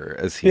hamburger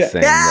as he's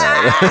saying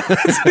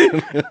that.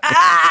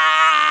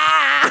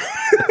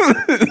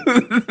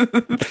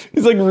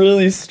 He's like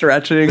really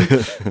stretching.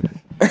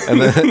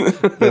 And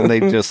then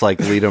they just like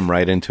lead him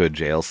right into a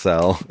jail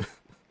cell.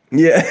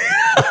 Yeah.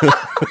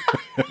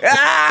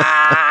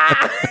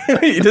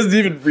 He doesn't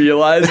even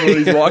realize what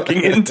he's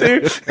walking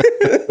into.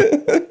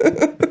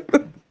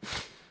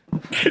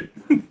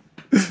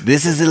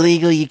 This is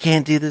illegal. You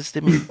can't do this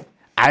to me.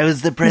 I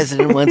was the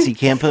president once. You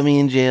can't put me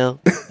in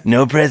jail.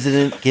 No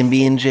president can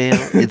be in jail.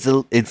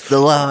 It's the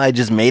law. I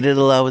just made it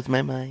a law with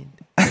my mind.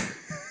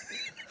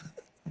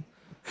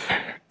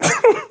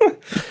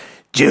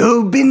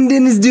 Joe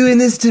Biden is doing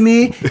this to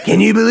me. Can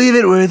you believe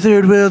it? We're a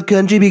third world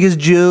country because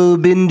Joe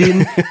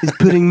Biden is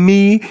putting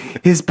me,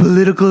 his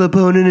political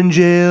opponent, in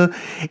jail.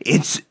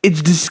 It's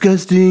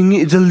disgusting.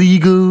 It's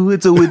illegal.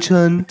 It's a witch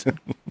hunt.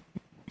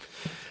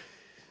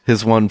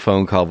 His one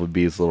phone call would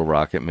be his little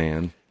rocket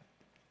man.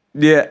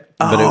 Yeah.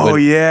 But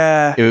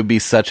yeah. It would be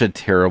such a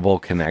terrible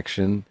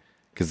connection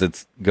because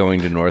it's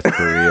going to North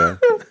Korea.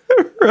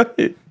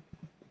 Right.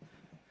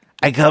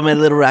 I called my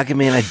little rocket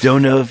man. I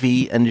don't know if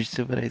he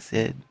understood what I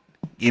said.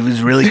 It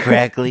was really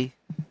crackly.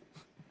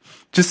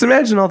 Just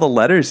imagine all the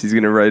letters he's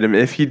going to write him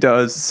if he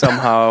does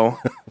somehow.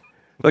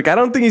 Like, I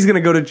don't think he's going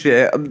to go to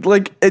jail.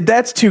 Like,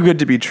 that's too good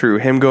to be true,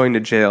 him going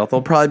to jail.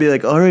 They'll probably be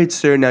like, all right,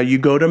 sir, now you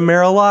go to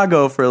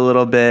Mar-a-Lago for a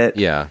little bit.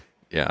 Yeah.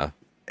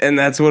 And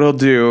that's what he'll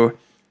do.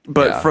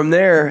 But from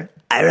there,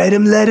 I write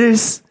him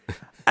letters.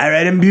 I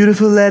write him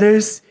beautiful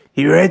letters.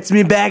 He writes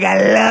me back,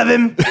 I love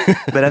him,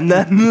 but I'm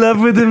not in love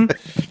with him.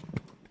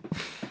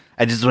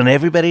 I just want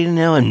everybody to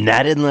know I'm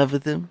not in love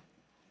with him.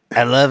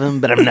 I love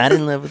him, but I'm not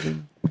in love with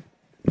him.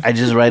 I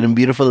just write him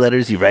beautiful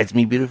letters. He writes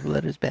me beautiful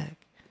letters back.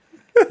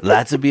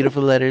 Lots of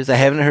beautiful letters. I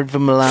haven't heard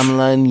from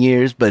Malamala in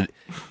years, but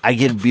I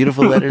get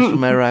beautiful letters from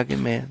my rocket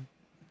man.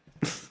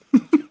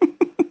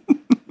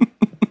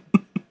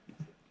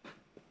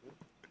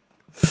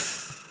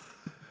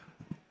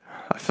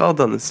 I fell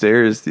down the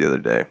stairs the other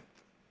day.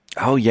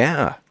 Oh,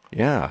 yeah.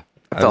 I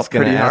was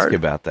going to ask you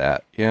about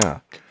that.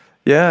 Yeah.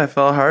 Yeah, I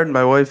fell hard.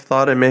 My wife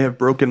thought I may have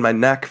broken my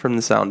neck from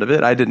the sound of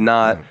it. I did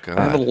not. Oh,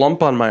 I have a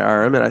lump on my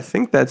arm, and I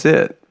think that's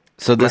it.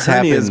 So this my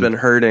hernia happened. has been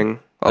hurting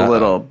a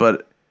little,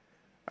 but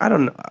I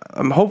don't know.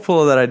 I'm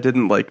hopeful that I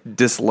didn't like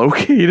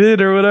dislocate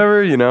it or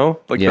whatever,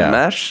 like the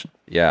mesh.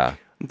 Yeah.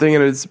 I'm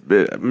thinking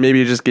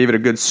maybe it just gave it a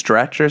good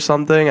stretch or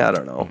something. I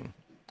don't know.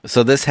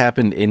 So this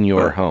happened in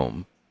your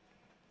home.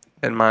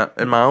 In my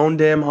own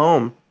damn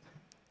home.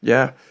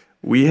 Yeah.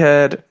 We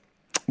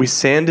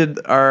sanded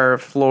our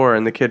floor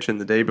in the kitchen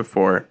the day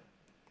before,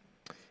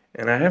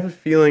 and I have a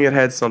feeling it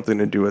had something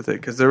to do with it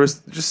because there was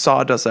just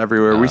sawdust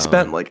everywhere. We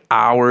spent like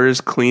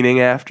hours cleaning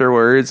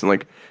afterwards and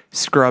like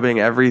scrubbing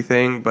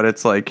everything, but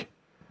it's like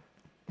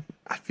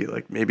I feel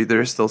like maybe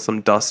there's still some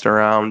dust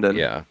around.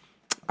 And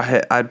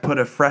I'd put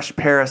a fresh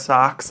pair of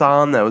socks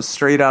on that was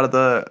straight out of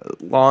the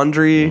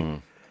laundry,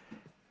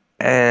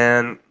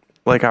 and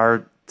like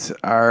our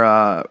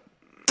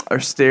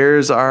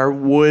stairs are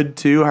wood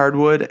too,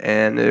 hardwood,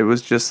 and it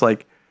was just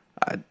like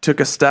I took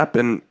a step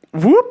and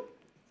whoop,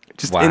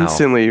 just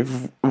instantly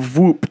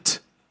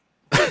whooped.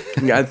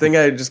 I think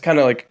I just kind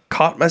of like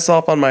caught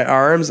myself on my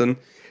arms and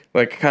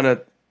like kind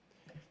of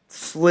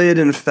slid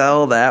and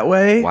fell that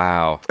way.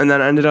 Wow. And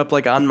then I ended up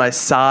like on my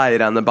side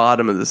on the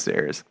bottom of the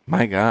stairs.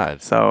 My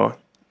God. So,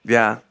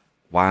 yeah.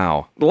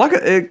 Wow.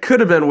 It could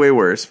have been way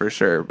worse for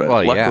sure, but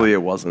luckily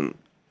it wasn't.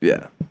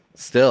 Yeah.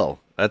 Still,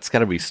 that's got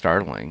to be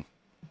startling.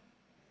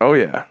 Oh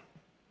yeah.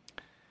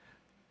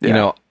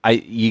 You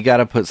got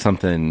to put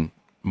something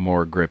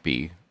more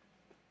grippy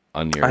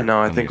on your. I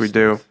know. I think we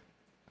do.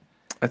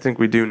 I think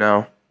we do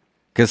now.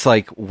 Because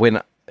like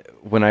when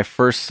I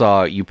first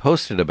saw you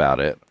posted about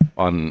it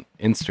on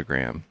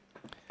Instagram,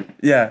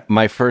 yeah,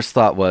 my first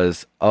thought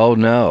was, oh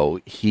no,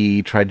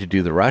 he tried to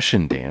do the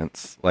Russian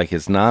dance like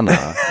his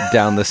nana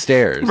down the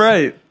stairs.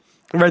 Right.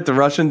 The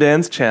Russian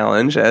dance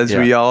challenge, as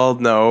we all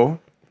know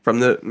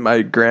from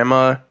my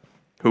grandma.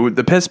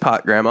 The piss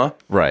pot grandma.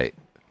 Right.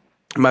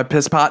 My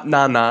piss pot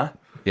nana.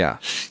 Yeah.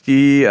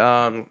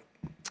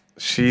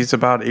 She's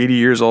about 80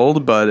 years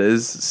old, but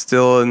is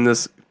still in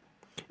this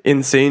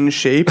insane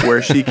shape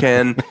where she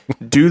can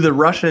do the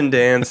Russian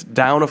dance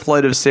down a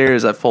flight of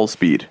stairs at full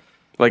speed.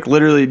 Like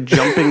literally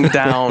jumping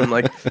down,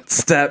 like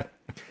step.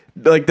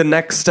 Like the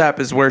next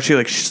step is where she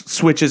like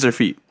switches her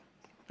feet.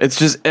 It's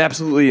just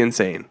absolutely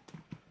insane.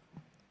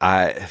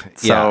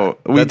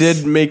 We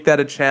did make that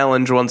a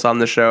challenge once on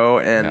the show,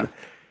 and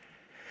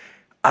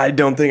I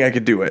don't think I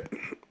could do it.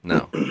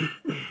 No.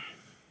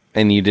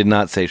 And you did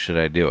not say, should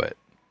I do it?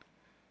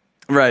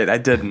 Right, I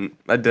didn't.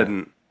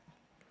 Because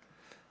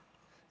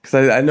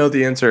I know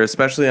the answer,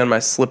 especially on my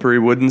slippery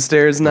wooden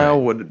stairs now,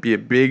 would be a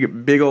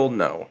big, big old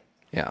no.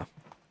 Yeah.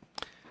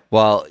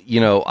 Well,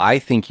 I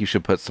think you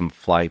should put some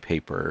fly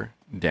paper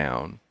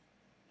down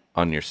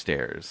on your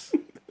stairs.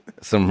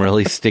 Some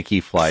really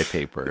sticky fly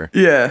paper.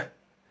 Yeah.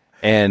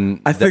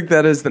 And I think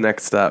that is the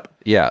next step.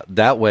 yeah,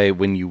 that way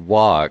when you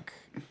walk,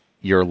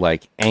 you're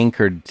like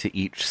anchored to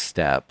each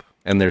step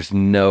and there's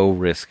no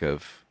risk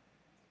of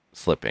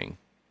slipping.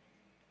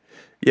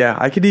 Yeah,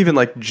 I could even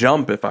like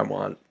jump if I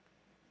want.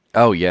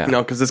 Oh, yeah.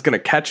 Because it's going to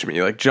catch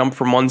me. Like jump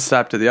from one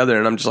step to the other,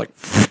 and I'm just like...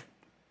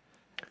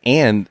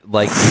 And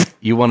like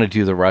you want to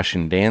do the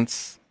Russian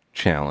dance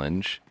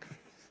challenge.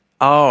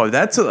 Oh,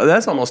 that's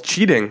almost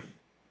cheating.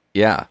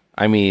 Yeah.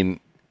 I mean,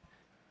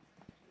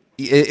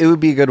 it would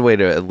be a good way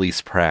to at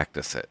least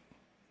practice it.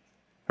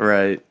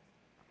 Right.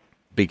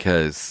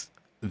 Because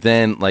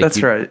then like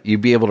That's right.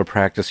 You'd be able to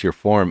practice your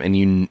form,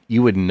 and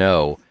you would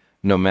know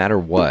no matter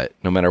what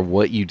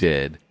you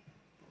did,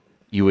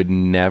 you would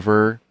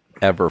never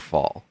ever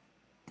fall.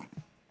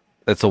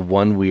 That's a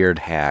one weird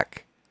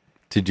hack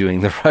to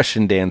doing the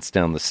Russian dance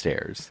down the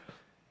stairs.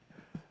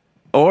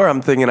 Or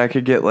I'm thinking I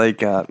could get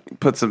like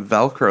put some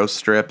Velcro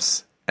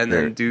strips and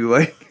then do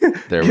like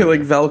get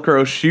like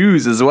Velcro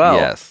shoes as well.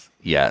 Yes.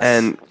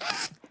 And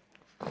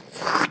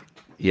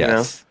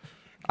yes.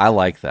 I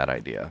like that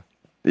idea.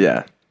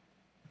 yeah.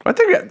 I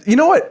think you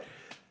know what?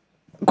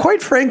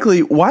 Quite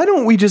frankly, why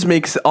don't we just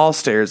make all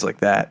stairs like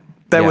that?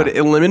 That would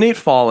eliminate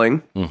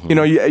falling. Mm-hmm.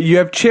 You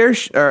have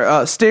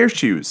stair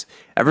shoes.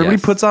 Everybody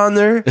Yes. puts on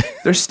their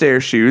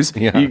stair shoes.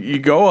 Yeah. You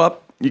go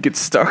up. You get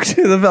stuck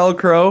to the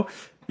Velcro.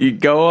 You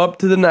go up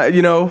to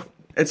the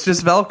it's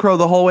just Velcro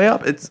the whole way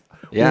up. It's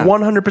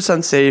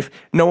 100% safe.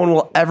 No one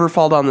will ever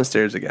fall down the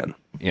stairs again.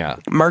 Yeah.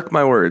 Mark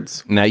my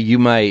words. Now you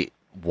might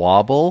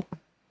wobble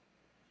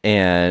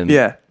and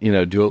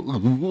do a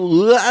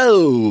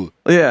whoa.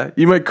 Yeah,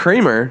 you might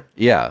Kramer.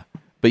 Yeah,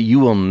 but you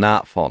will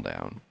not fall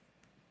down.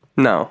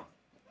 No.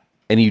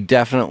 And you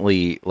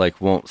definitely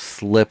won't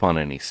slip on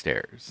any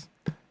stairs.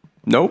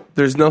 Nope.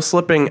 There's no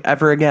slipping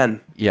ever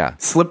again. Yeah.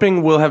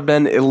 Slipping will have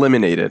been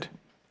eliminated.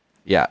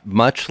 Yeah,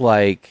 much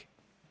like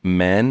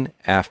men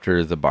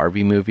after the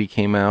Barbie movie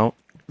came out,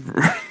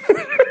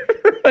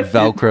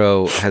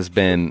 Velcro has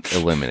been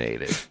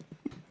eliminated.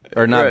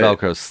 Or not Right.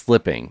 Velcro,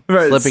 slipping.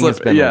 Right, Slipping has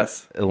been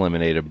yes.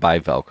 eliminated by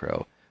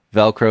Velcro.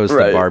 Velcro is the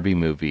Right. Barbie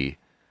movie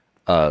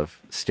of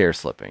stair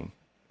slipping.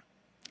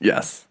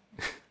 Yes.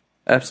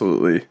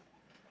 Absolutely.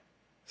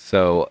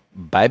 So,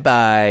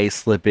 bye-bye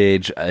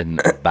slippage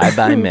and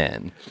bye-bye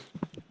men.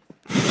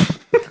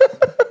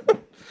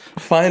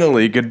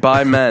 Finally,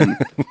 goodbye, men.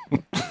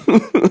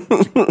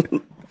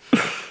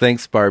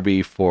 Thanks,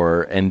 Barbie,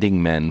 for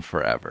ending men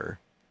forever.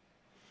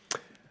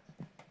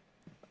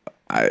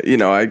 I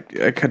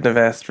couldn't have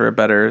asked for a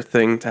better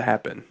thing to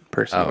happen,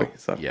 personally.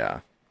 So.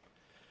 Yeah.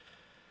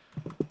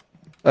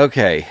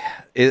 Okay,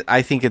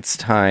 I think it's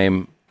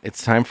time.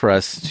 It's time for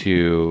us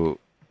to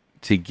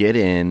get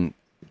in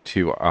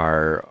to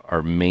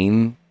our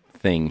main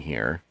thing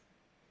here.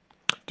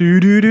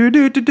 Main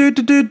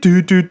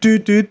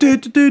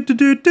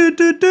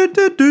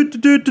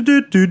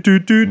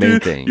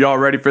thing. Y'all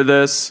ready for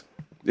this?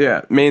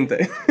 Yeah, main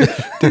thing.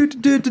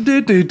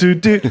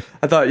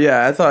 I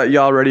thought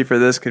y'all ready for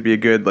this could be a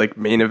good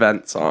main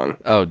event song.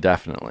 Oh,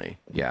 definitely.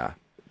 Yeah.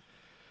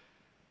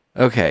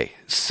 Okay,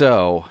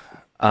 so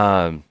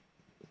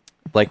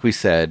like we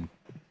said,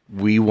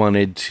 we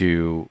wanted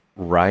to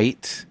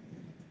write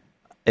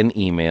an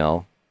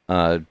email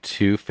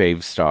to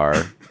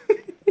Favestar,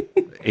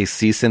 a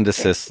cease and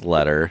desist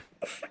letter,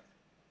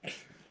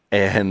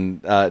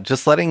 and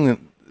just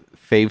letting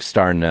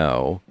Favestar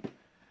know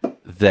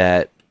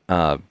that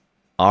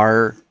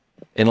our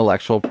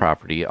intellectual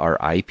property, our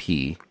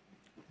IP,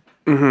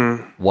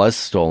 was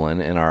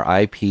stolen, and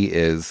our IP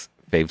is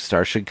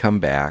Favestar should come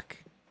back.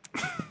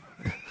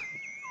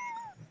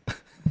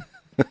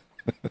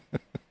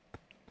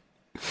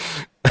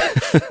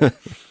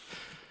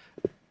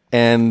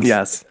 And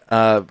yes,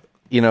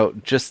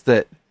 just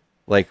that,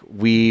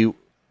 we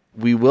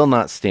will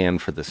not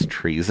stand for this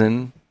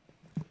treason.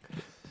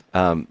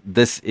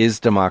 This is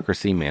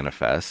Democracy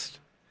Manifest.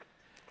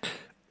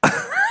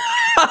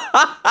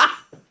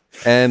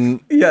 And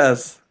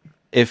yes,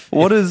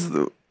 what is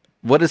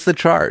the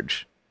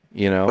charge?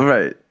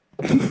 Right.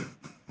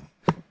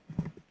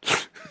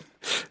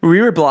 We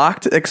were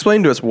blocked.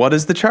 Explain to us, what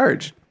is the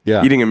charge?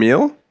 Yeah. Eating a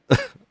meal?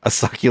 A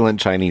succulent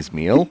Chinese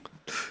meal?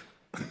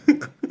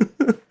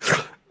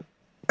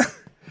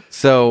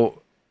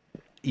 So,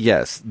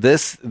 yes,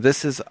 this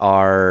is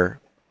our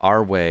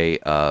way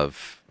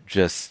of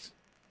just,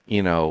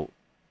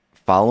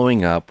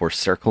 following up. We're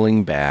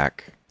circling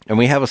back, and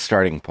we have a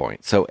starting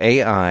point. So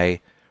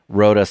AI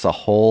wrote us a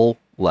whole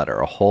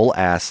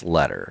ass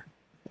letter.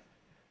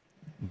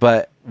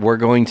 But we're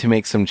going to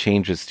make some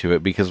changes to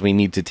it because we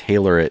need to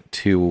tailor it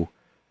to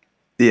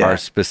our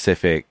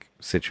specific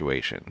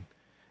situation.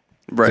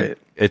 Right.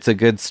 It's a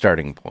good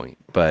starting point,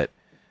 but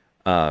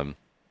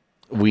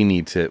we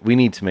need to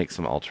make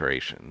some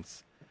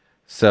alterations.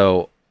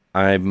 So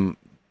I'm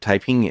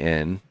typing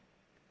in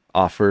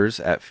offers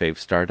at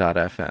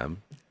favestar.fm,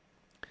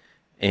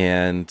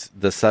 and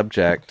the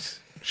subject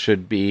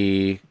should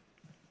be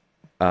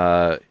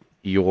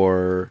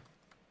your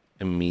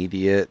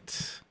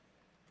immediate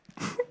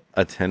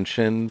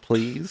attention,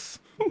 please.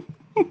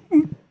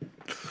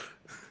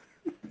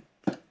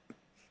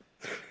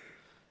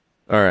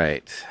 All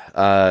right.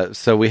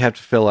 So we have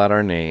to fill out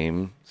our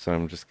name. So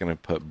I'm just going to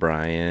put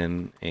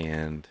Brian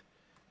and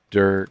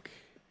Dirk,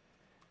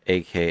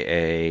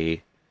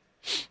 a.k.a.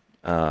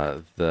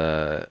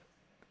 The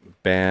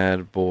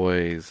Bad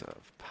Boys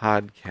of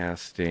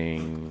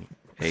Podcasting,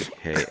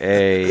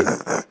 a.k.a.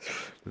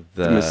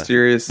 The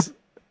mysterious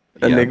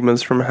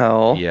enigmas from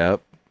hell.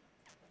 Yep.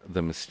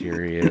 The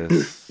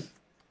mysterious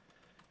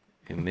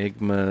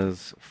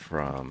enigmas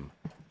from...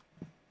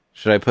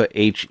 Should I put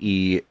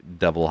H-E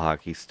double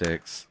hockey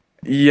sticks?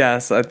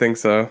 Yes, I think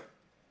so.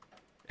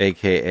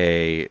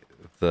 A.k.a.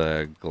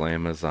 the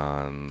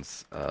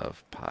Glamazons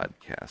of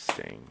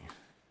Podcasting.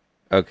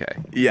 Okay.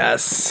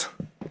 Yes.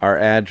 Our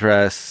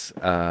address,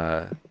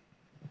 we're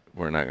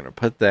not going to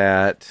put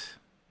that.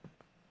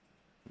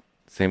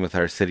 Same with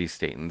our city,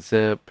 state, and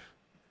zip.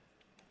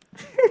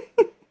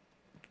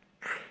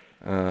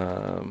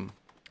 Our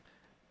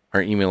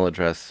email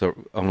address, so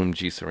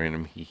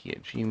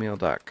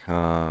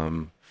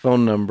omgsorandomhehe@gmail.com.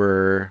 Phone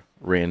number,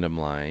 random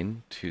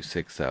line,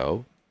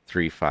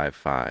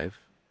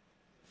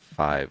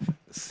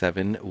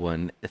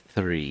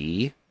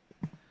 260-355-5713.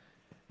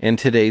 And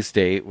today's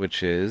date,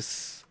 which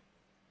is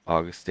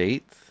August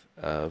 8th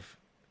of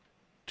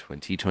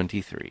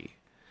 2023.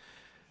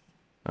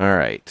 All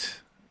right.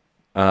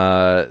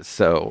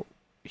 So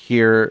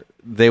here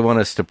they want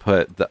us to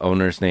put the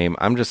owner's name.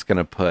 I'm just going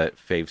to put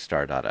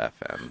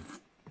favestar.fm.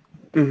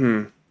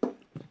 Mm-hmm.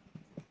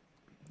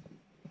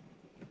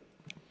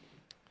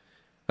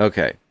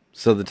 Okay.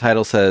 So the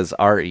title says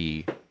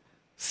RE,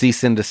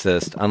 cease and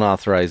desist,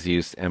 unauthorized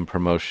use and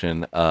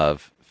promotion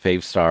of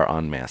Favestar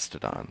on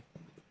Mastodon.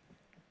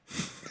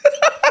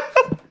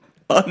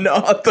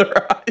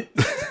 Unauthorized.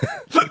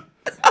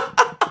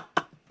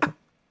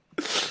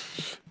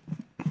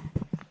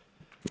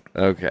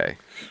 Okay.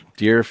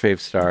 Dear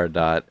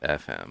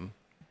Favestar.fm,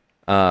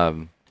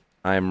 I'm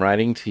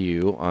writing to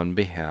you on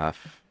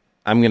behalf...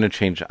 I'm going to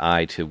change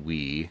I to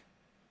we.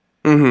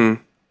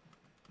 Mm-hmm.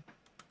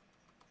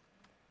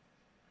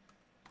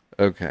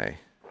 Okay.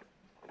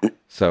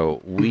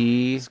 So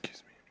we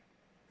Excuse me.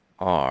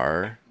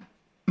 are...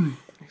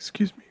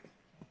 Excuse me.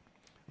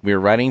 We are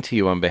writing to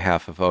you on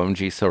behalf of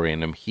OMG So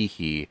Random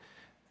Hehe,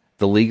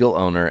 the legal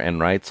owner and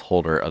rights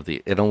holder of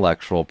the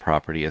intellectual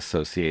property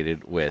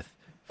associated with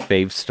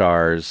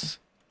Favestar's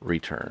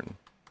return.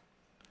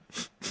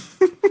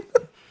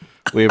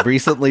 We have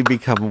recently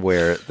become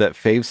aware that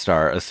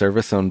Favestar, a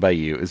service owned by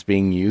you, is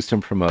being used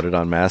and promoted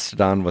on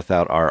Mastodon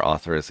without our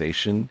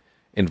authorization,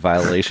 in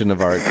violation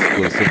of our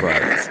exclusive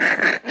rights.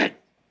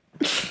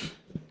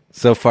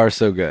 So far,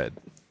 so good.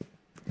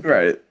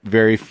 Right.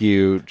 Very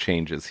few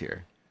changes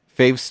here.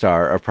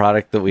 Favestar, a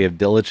product that we have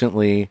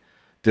diligently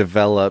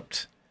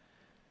developed,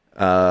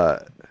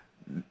 a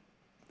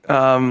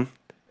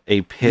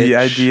pitch. The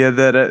idea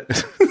that it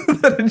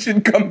that it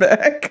should come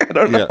back. I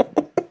don't know.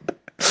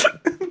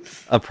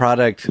 A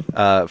product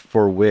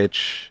for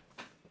which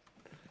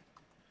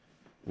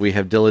we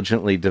have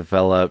diligently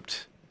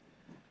developed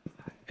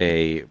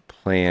a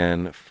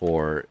plan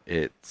for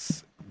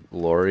its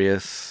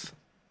glorious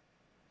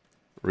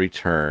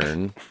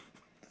return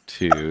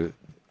to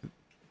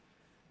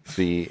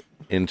the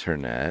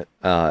internet.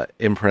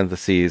 In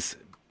parentheses,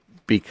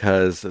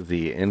 because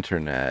the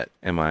internet.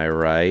 Am I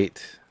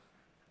right?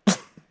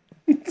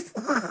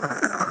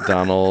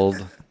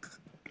 Donald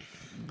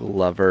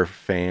Glover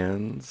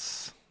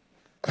fans.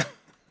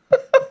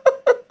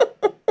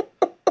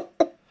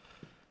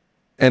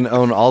 And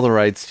own all the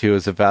rights to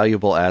as a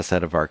valuable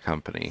asset of our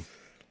company.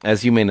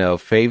 As you may know,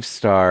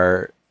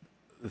 Favestar,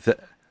 the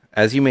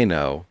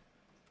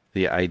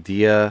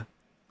idea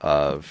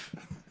of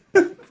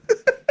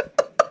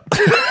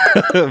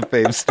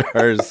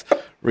Favestar's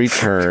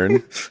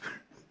return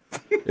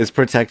is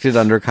protected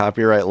under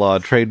copyright law,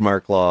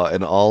 trademark law,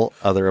 and all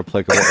other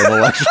applicable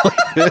intellectual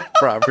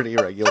property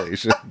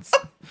regulations.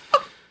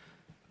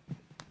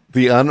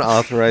 The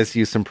unauthorized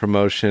use and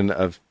promotion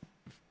of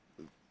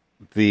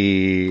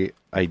the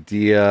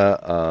idea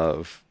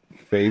of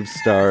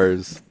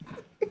Favestar's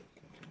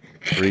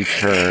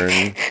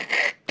return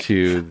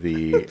to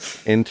the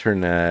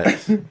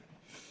internet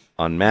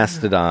on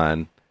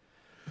Mastodon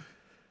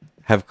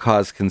have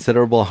caused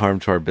considerable harm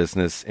to our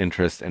business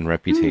interest and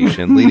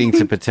reputation, leading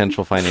to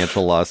potential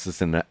financial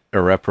losses and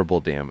irreparable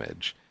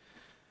damage.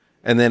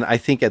 And then I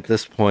think at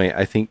this point,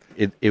 I think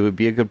it would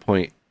be a good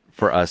point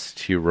for us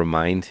to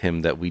remind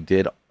him that we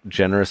did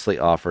generously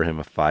offer him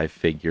a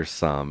 5-figure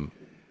sum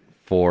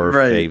for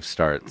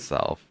Favestar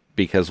itself,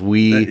 because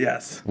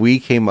we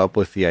came up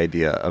with the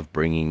idea of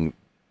bringing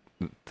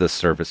the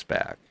service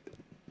back.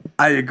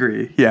 I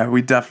agree. Yeah,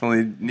 we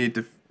definitely need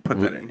to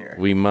put that in here.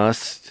 We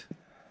must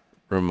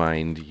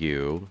remind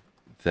you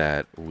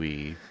that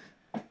we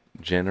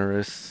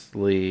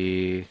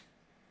generously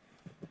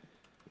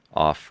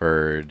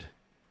offered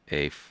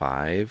a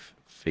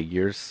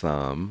 5-figure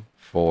sum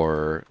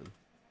for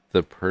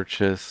the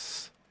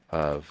purchase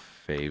of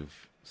Fave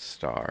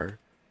Star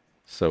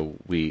so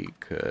we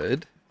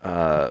could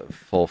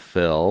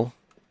fulfill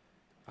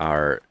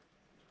our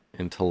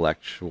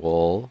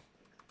intellectual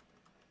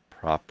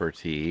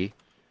property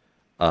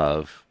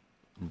of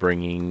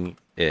bringing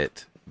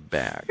it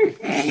back.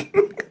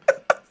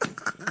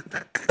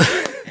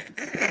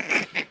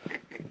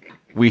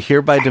 We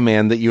hereby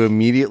demand that you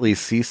immediately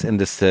cease and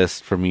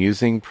desist from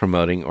using,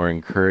 promoting, or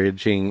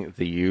encouraging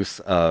the use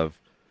of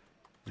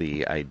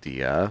the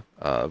idea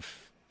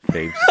of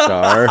Fave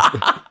Star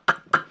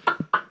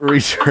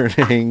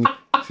returning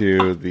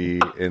to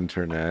the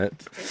internet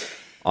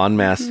on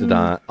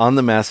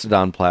the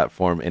Mastodon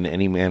platform in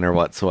any manner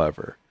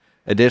whatsoever.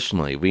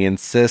 Additionally, we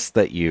insist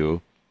that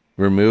you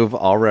remove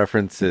all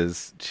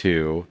references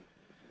to...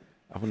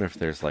 I wonder if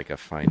there's like a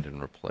find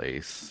and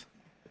replace.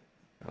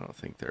 I don't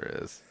think there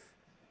is.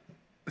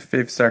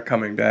 Fave Star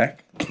coming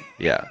back.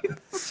 Yeah.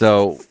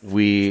 So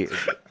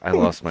I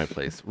lost my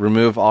place.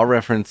 Remove all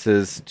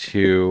references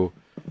to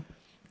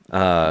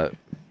the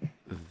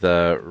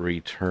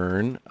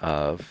return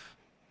of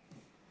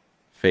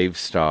Fave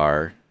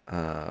Star.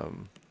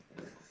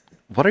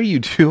 What are you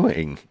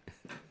doing?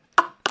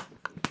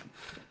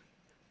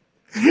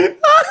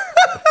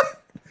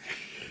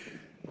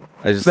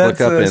 I just That's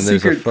look up and a there's a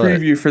secret foot.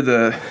 preview for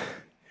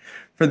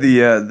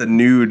the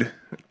nude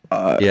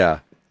Yeah,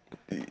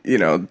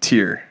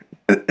 tier.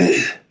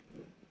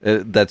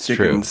 that's You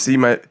true. can see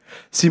my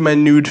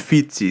nude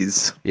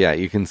feetsies. Yeah,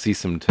 you can see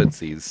some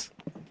tootsies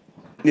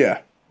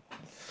Yeah.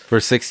 for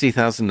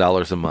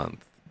 $60,000 a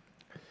month.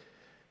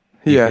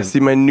 Yeah, can- see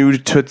my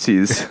nude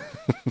tootsies.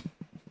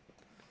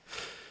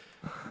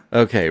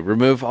 Okay,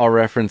 remove all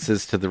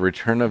references to the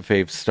return of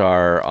Fave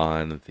Star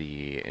on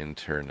the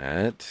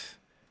internet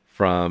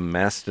from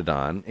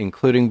Mastodon,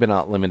 including but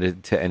not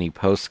limited to any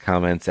posts,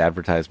 comments,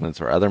 advertisements,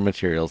 or other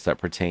materials that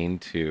pertain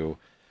to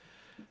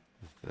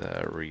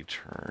the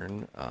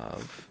return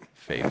of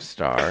Fave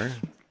Star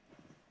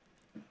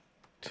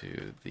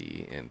to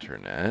the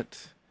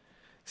internet.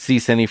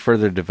 Cease any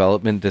further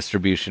development,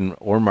 distribution,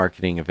 or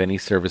marketing of any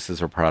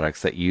services or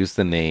products that use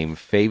the name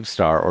Fave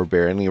Star or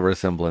bear any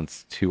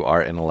resemblance to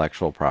our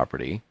intellectual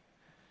property.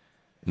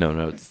 No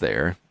notes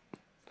there.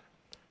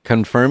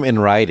 Confirm in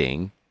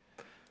writing,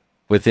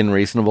 within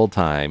reasonable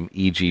time,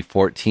 e.g.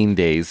 14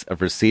 days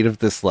of receipt of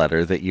this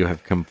letter, that you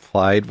have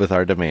complied with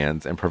our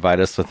demands and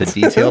provide us with a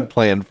detailed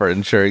plan for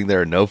ensuring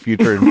there are no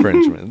future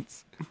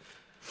infringements.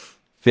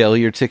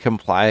 Failure to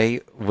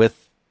comply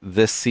with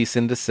this cease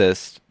and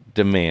desist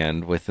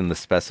demand within the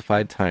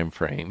specified time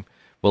frame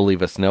will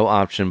leave us no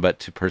option but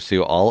to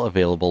pursue all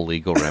available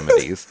legal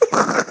remedies,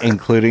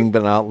 including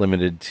but not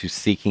limited to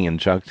seeking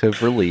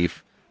injunctive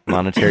relief,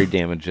 monetary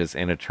damages,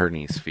 and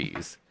attorney's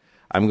fees.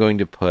 I'm going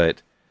to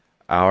put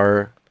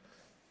our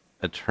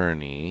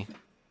attorney.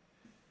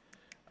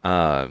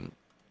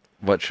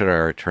 What should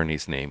our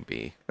attorney's name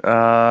be?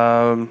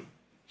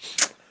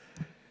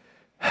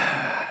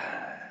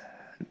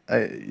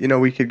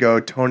 We could go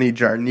Tony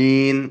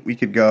Jarnine. We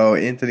could go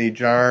Anthony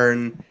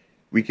Jarn.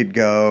 We could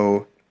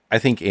go I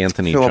think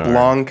Anthony Philip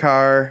Jarn.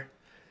 Longcar.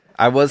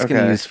 I was going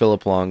to Okay. use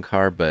Philip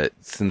Longcar, but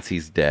since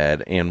he's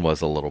dead and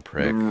was a little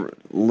prick,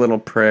 Little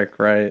prick,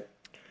 right?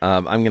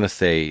 I'm going to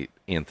say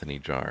Anthony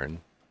Jarn.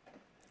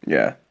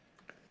 Yeah.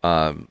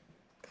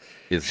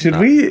 Is Should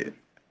not-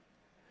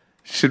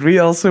 we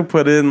also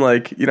put in,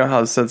 like,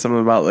 how it said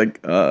something about, like,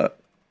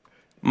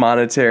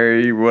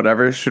 monetary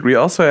whatever? Should we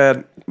also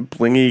add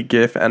blingy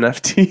GIF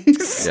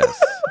NFTs?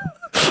 Yes.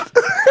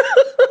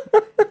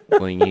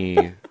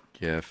 Blingy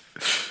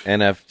GIF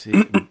NFT.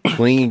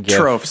 Blingy GIF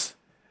Tropes.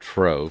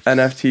 Tropes.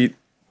 NFT.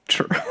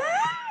 Trope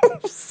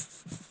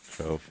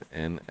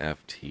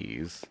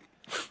NFTs.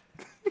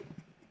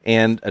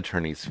 And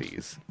attorney's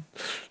fees.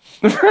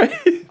 Right.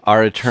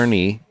 Our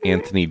attorney,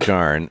 Anthony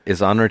Jarn,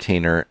 is on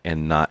retainer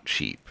and not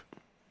cheap.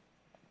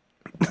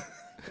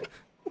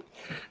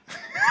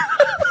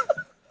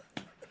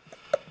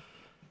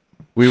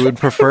 We would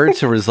prefer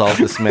to resolve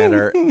this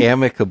matter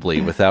amicably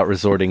without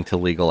resorting to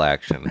legal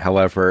action.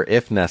 However,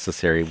 if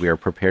necessary, we are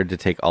prepared to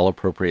take all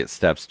appropriate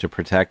steps to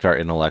protect our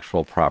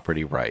intellectual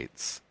property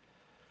rights.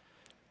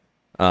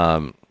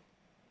 Once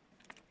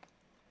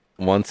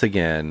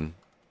again,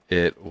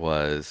 it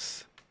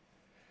was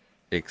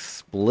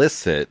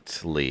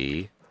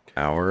explicitly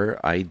our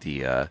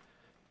idea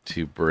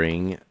to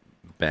bring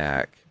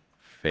back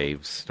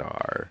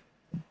favestar.fm.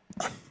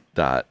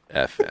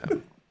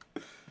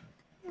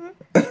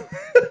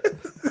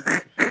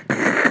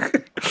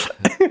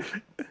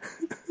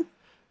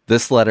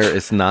 This letter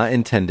is not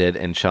intended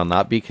and shall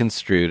not be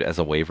construed as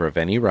a waiver of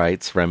any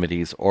rights,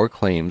 remedies, or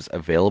claims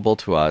available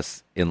to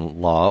us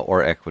in law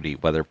or equity,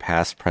 whether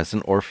past,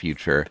 present, or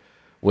future,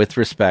 with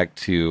respect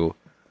to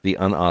the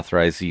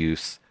unauthorized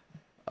use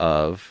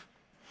of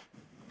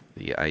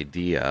the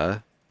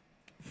idea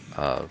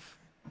of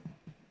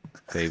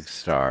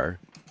Favestar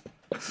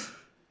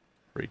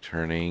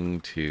returning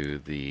to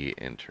the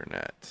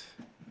internet.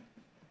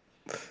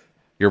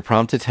 Your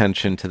prompt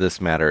attention to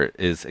this matter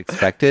is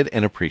expected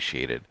and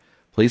appreciated.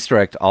 Please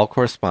direct all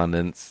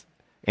correspondence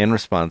and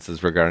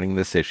responses regarding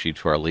this issue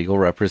to our legal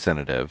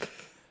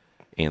representative,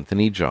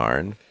 Anthony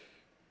Jarn,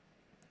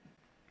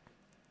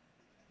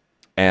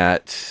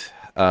 at,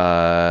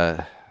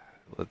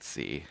 let's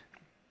see,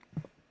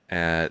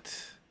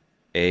 at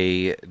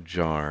a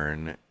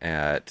Jarn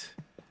at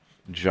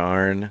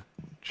Jarn.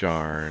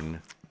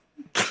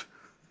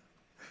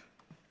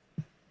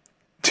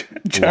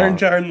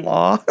 Jarn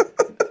Law.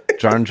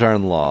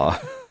 Jarn Law.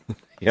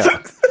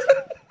 Yeah.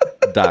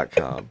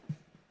 .com.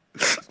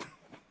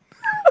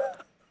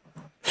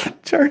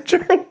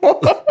 Jarn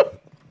Law.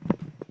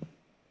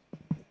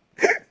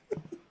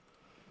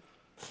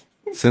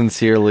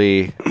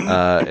 Sincerely,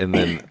 and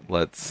then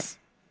let's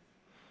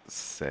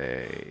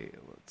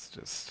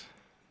just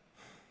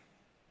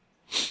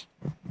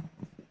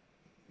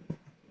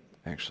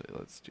actually,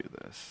 let's do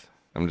this.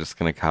 I'm just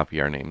going to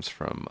copy our names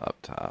from up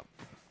top.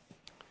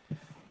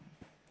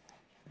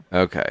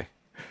 Okay.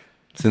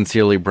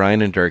 Sincerely,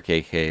 Brian and Dirk,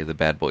 a.k.a. the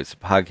Bad Boys of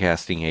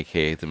Podcasting,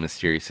 a.k.a. the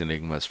Mysterious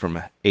Enigmas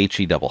from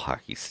H.E. Double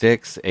Hockey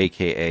Sticks,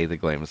 a.k.a. the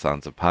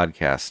Glamazons of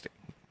Podcasting.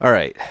 All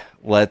right,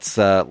 let's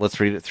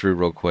read it through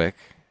real quick.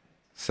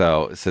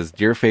 So it says,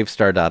 Dear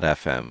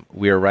Favestar.fm,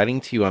 we are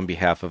writing to you on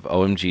behalf of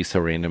OMG So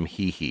Random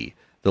Hee Hee,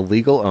 the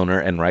legal owner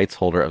and rights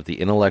holder of the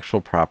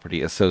intellectual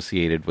property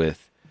associated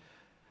with,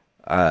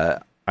 I'm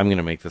going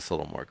to make this a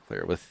little more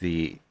clear, with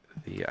the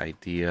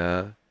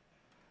idea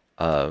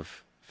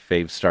of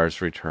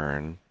Favestar's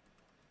return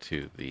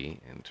to the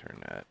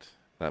internet.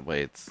 That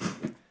way it's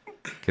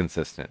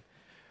consistent.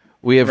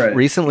 We have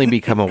recently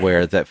become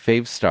aware that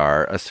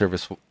Favestar, a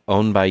service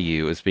owned by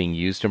you, is being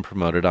used and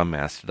promoted on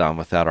Mastodon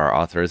without our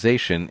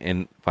authorization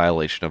in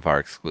violation of our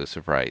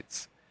exclusive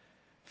rights.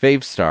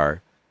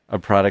 Favestar, a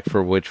product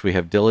for which we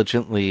have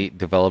diligently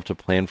developed a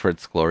plan for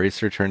its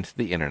glorious return to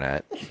the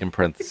internet, in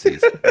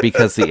parentheses,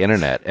 because the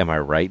internet, am I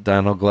right,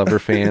 Donald Glover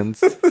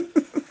fans?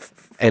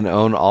 And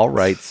own all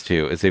rights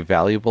to, is a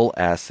valuable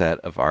asset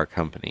of our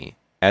company.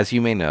 As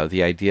you may know,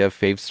 the idea of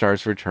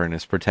Favestar's return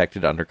is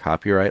protected under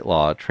copyright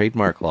law,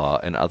 trademark law,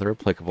 and other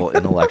applicable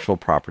intellectual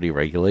property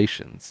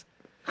regulations.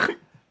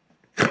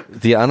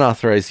 The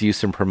unauthorized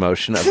use and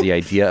promotion of the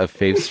idea of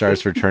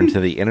Favestar's return to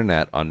the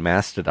internet on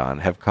Mastodon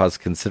have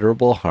caused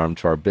considerable harm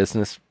to our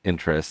business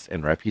interests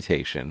and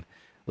reputation,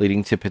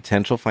 leading to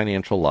potential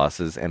financial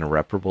losses and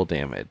irreparable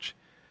damage.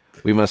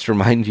 We must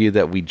remind you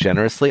that we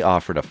generously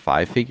offered a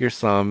 5-figure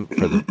sum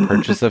for the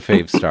purchase of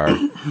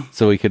Favestar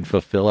so we could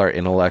fulfill our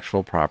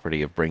intellectual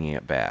property of bringing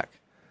it back.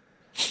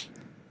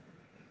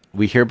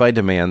 We hereby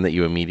demand that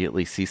you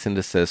immediately cease and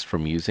desist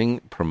from using,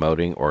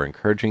 promoting, or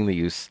encouraging the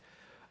use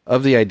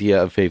of the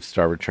idea of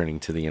Favestar returning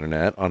to the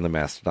internet on the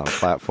Mastodon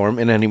platform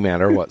in any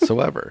manner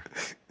whatsoever.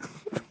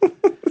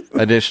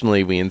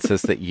 Additionally, we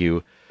insist that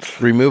you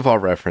remove all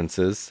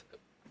references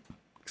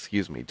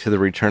to the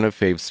return of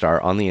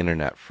Favestar on the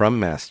internet from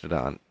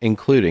Mastodon,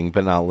 including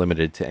but not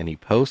limited to any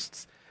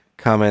posts,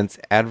 comments,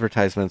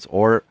 advertisements,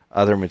 or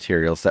other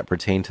materials that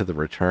pertain to the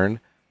return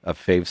of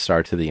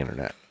Favestar to the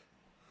internet.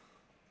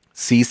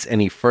 Cease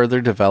any further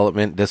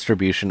development,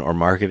 distribution, or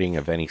marketing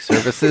of any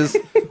services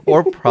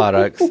or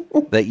products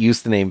that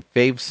use the name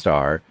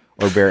Favestar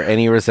or bear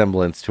any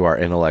resemblance to our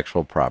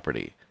intellectual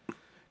property.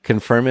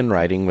 Confirm in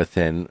writing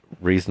within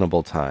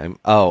reasonable time.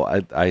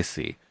 Oh, I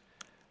see.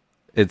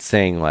 It's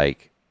saying,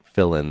 like,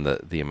 fill in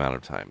the amount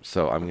of time.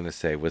 So I'm going to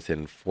say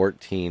within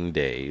 14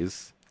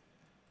 days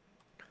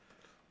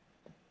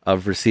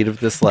of receipt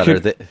of this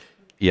letter.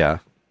 Yeah.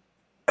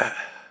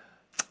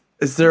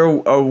 Is there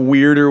a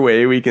weirder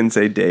way we can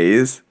say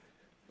days?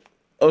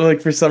 Oh,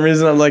 like, for some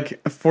reason, I'm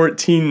like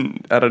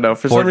 14. I don't know.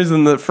 For some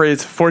reason, the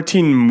phrase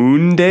 14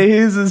 moon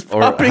days is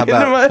popping into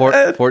my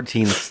head.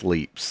 14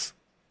 sleeps.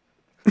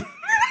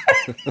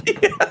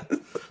 Yes.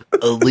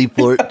 Only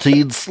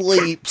 14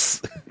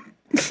 sleeps.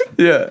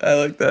 Yeah, I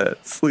like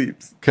that.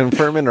 Sleeps.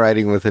 Confirm in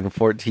writing within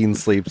 14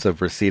 sleeps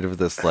of receipt of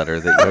this letter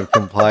that you have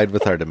complied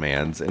with our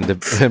demands and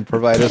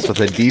provide us with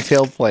a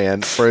detailed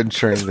plan for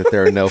ensuring that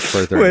there are no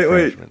further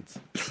infringements.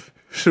 Wait.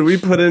 Should we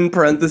put in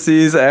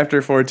parentheses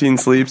after 14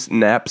 sleeps,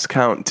 naps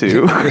count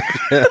too?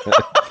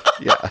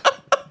 Yeah.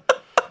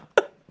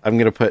 I'm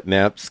going to put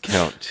naps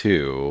count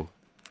 2,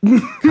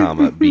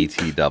 comma,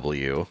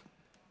 BTW.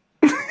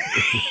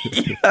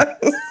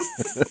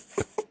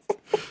 Yes.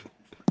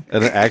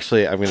 And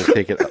actually, I'm going to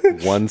take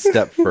it one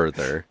step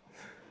further,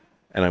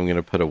 and I'm going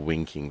to put a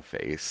winking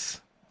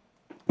face.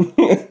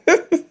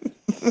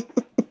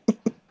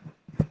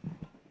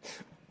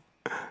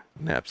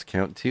 Naps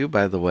count 2,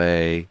 by the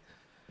way,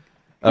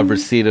 of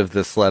receipt of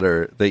this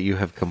letter that you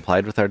have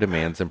complied with our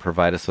demands and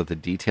provide us with a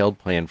detailed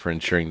plan for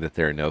ensuring that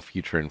there are no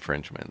future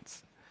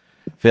infringements.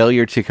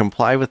 Failure to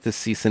comply with the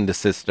cease and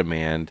desist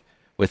demand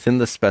within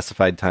the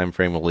specified time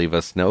frame will leave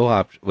us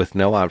with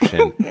no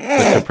option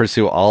but to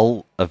pursue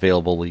all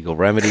available legal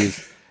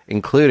remedies,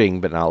 including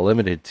but not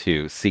limited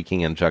to seeking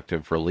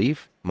injunctive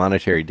relief,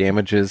 monetary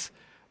damages,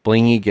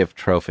 blingy gift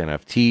trove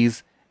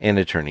NFTs, and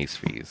attorney's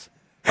fees.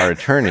 Our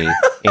attorney,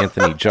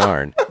 Anthony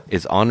Jarn,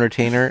 is on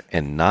retainer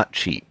and not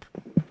cheap.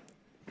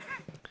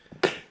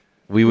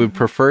 We would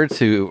prefer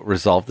to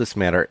resolve this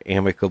matter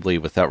amicably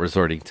without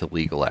resorting to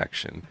legal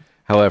action.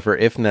 However,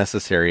 if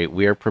necessary,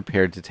 we are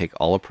prepared to take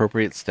all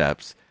appropriate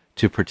steps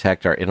to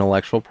protect our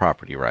intellectual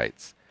property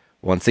rights.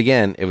 Once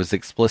again, it was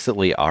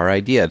explicitly our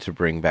idea to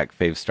bring back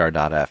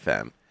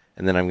favestar.fm.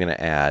 And then I'm going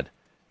to add,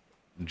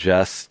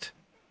 just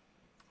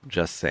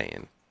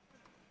saying.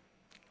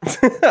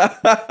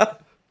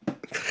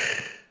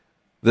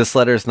 This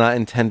letter is not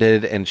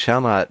intended and shall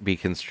not be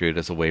construed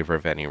as a waiver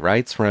of any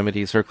rights,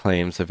 remedies, or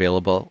claims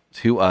available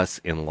to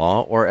us in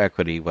law or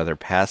equity, whether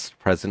past,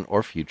 present,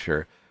 or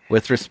future,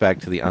 with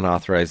respect to the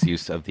unauthorized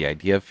use of the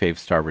idea of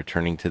Favestar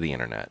returning to the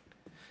internet.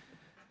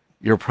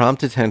 Your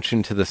prompt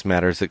attention to this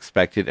matter is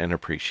expected and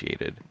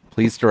appreciated.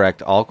 Please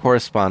direct all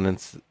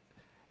correspondence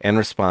and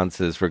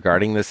responses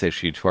regarding this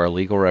issue to our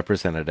legal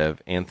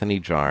representative,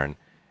 Anthony Jarn,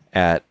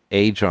 at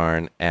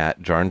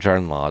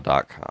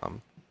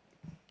ajarn@jarnjarnlaw.com.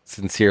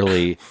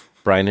 Sincerely,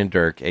 Brian and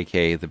Dirk,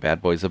 a.k.a. the Bad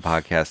Boys of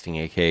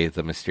Podcasting, a.k.a.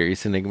 the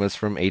Mysterious Enigmas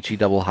from H-E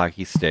Double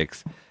Hockey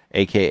Sticks,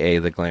 a.k.a.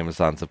 the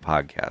Glamazons of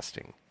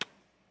Podcasting.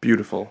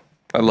 Beautiful.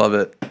 I love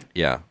it.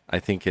 Yeah, I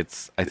think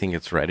it's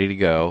ready to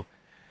go.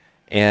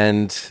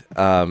 And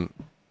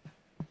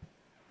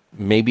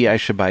maybe I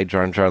should buy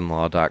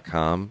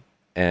jarnjarnlaw.com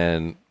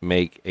and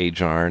make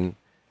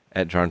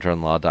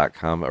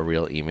ajarn@jarnjarnlaw.com a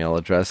real email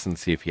address and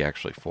see if he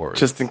actually forwards.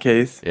 Just in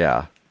case.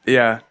 Yeah.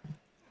 Yeah.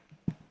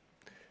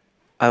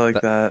 I like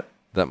that.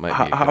 That might be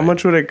How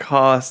much would it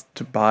cost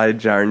to buy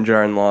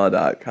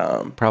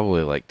jarnjarnlaw.com?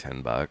 Probably like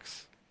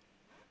 $10.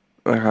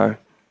 Okay.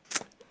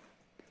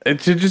 It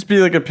should just be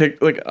like a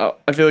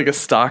I feel like a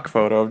stock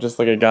photo of just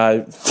like a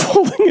guy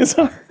folding his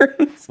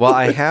arms. Well,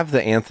 I have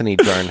the Anthony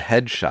Jarn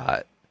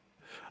headshot.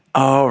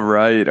 Oh,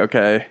 right.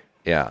 Okay.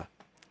 Yeah.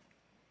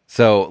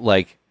 So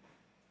like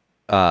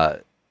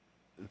the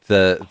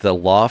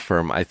law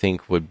firm I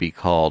think would be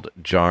called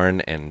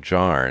Jarn and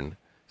Jarn.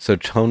 So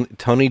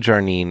Tony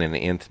Jarnine and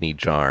Anthony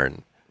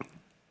Jarn,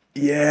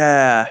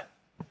 yeah,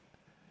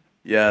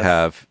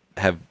 have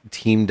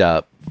teamed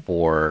up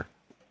for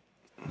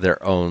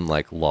their own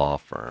like law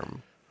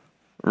firm,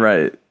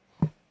 right?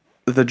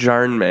 The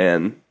Jarn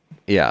Man,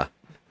 yeah.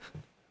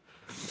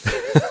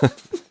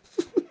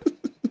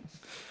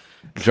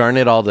 Jarn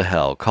it all to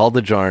hell. Call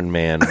the Jarn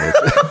Man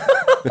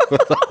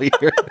with all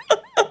your.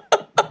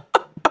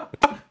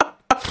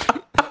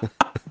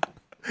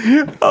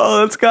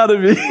 Oh, that's gotta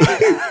be.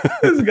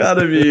 It's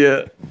gotta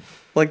be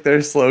like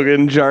their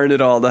slogan, "Jarn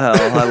it all to hell."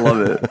 I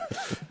love it.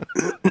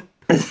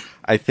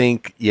 I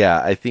think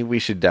we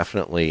should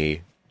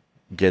definitely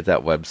get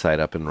that website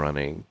up and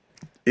running.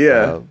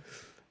 Yeah,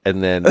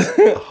 and then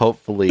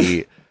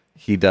hopefully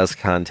he does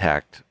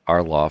contact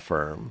our law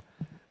firm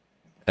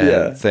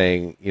and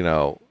saying,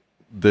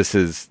 this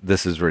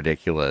is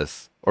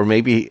ridiculous, or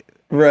maybe.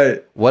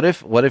 Right. What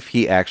if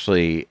he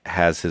actually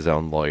has his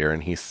own lawyer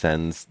and he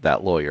sends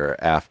that lawyer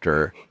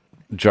after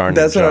Jarn?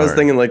 That's what I was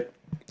thinking, like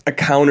a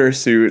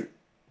countersuit.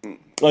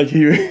 Like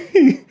he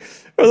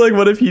or like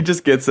what if he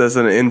just gets this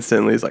and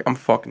instantly he's like, I'm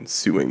fucking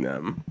suing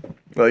them.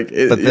 Like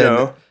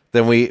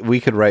then we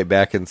could write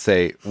back and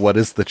say, what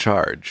is the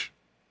charge?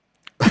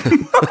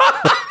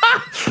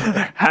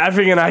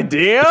 Having an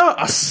idea?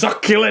 A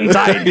succulent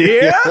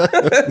idea?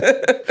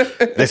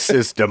 This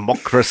is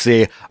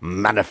democracy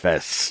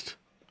manifest.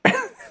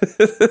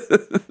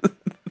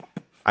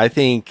 I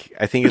think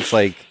it's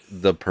like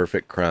the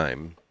perfect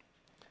crime.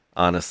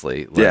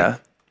 Honestly, yeah.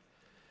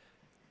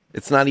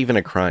 It's not even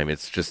a crime.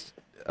 It's just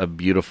a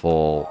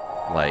beautiful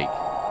like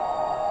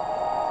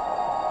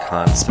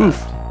concept. Spoof.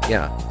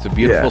 Yeah, it's a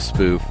beautiful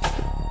spoof.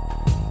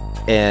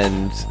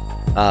 And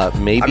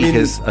maybe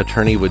his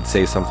attorney would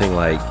say something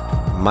like,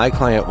 "My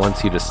client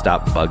wants you to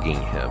stop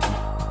bugging him."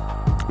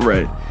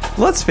 Right.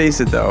 Let's face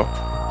it, though.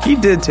 He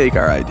did take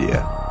our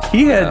idea.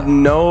 He had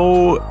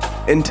no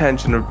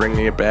intention of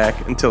bringing it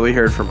back until he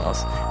heard from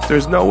us.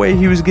 There's no way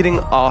he was getting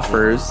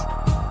offers.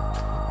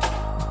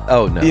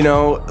 Oh, no.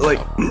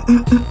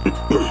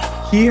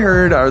 He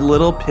heard our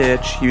little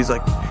pitch. He was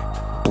like,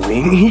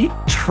 Blingy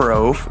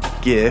Troph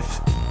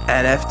GIF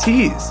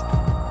NFTs.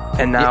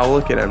 And now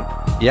look at him.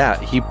 Yeah,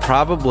 he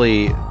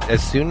probably,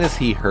 as soon as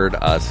he heard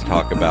us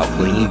talk about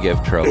Blingy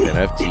GIF Troph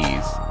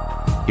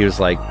NFTs, he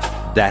was like,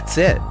 that's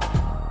it.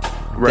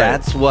 Right.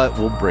 That's what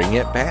will bring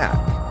it back.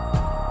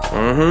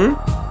 Mm-hmm.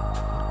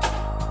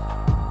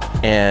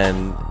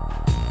 And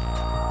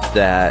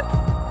that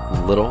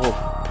little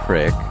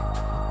prick,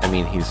 I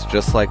mean, he's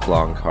just like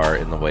Longcar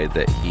in the way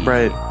that he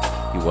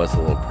was a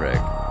little prick,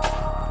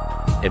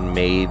 and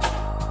made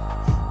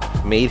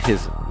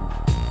his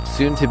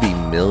soon-to-be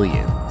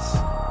millions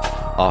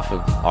off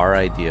of our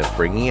idea of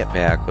bringing it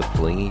back with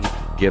Blingy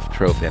GIF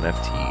Troph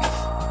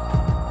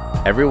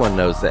NFTs. Everyone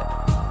knows that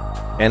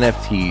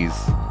NFTs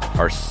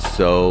are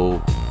so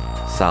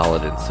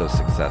solid and so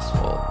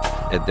successful,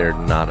 and they're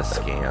not a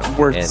scam.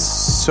 Worth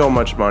so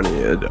much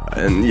money,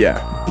 and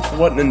yeah,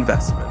 what an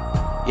investment.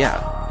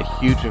 Yeah, a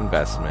huge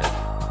investment.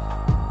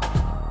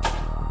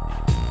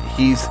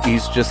 He's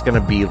just going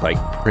to be like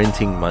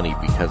printing money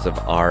because of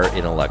our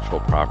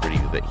intellectual property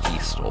that he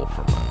stole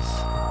from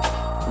us.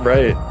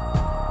 Right.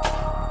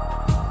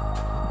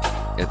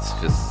 It's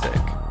just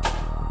sick.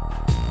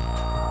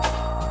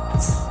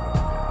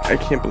 I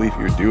can't believe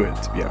he would do it,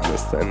 to be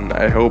honest. And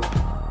I hope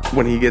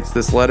when he gets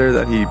this letter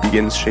that he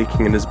begins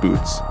shaking in his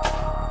boots.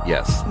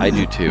 Yes, I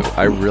do too.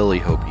 I really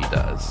hope he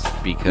does,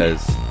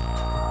 because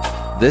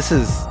this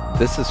is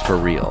for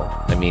real.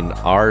 I mean,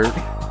 our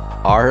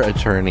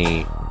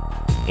attorney,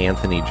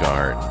 Anthony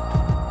Jarn,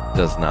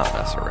 does not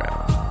mess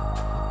around.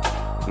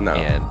 No.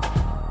 And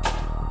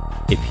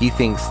if he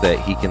thinks that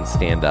he can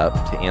stand up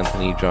to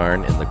Anthony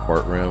Jarn in the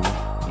courtroom,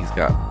 he's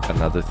got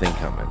another thing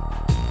coming.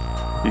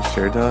 He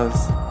sure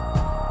does.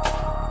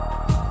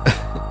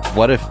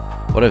 What if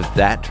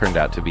that turned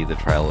out to be the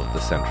trial of the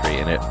century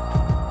and it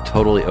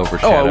totally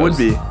overshadows it would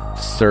be.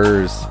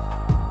 Sir's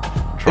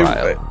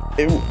trial?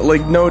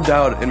 Like, no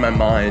doubt in my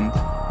mind,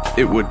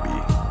 it would be.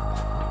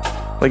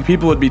 Like,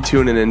 people would be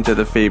tuning into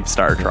the Fave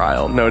Star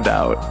trial, no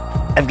doubt.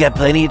 I've got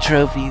plenty of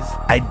trophies.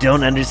 I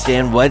don't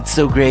understand what's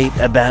so great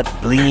about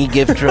blingy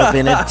gift trope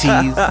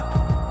NFTs.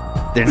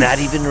 They're not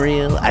even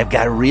real. I've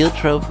got real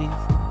trophies.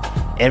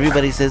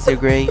 Everybody says they're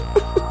great.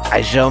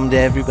 I show them to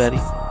everybody.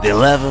 They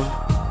love them.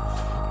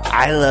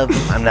 I love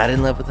them. I'm not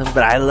in love with them,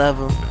 but I love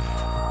them.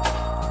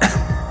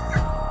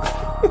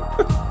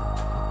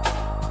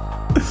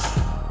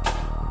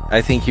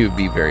 I think he would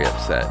be very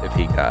upset if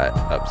he got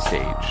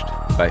upstaged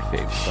by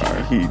Fave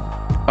Star.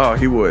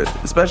 He would.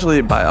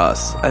 Especially by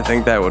us. I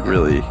think that would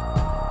really,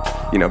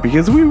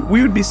 because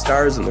we would be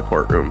stars in the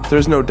courtroom.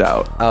 There's no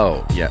doubt.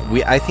 Oh, yeah.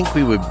 I think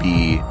we would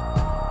be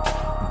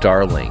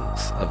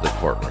darlings of the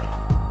courtroom.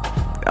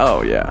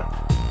 Oh, yeah.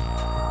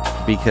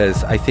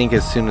 Because I think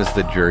as soon as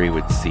the jury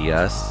would see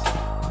us,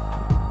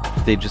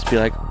 they'd just be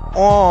like,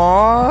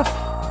 "Aww."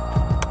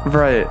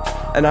 Right.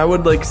 And I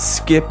would,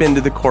 skip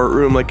into the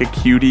courtroom like a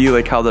cutie,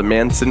 like how the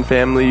Manson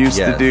family used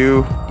to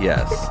do.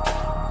 Yes.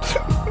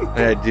 And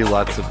I'd do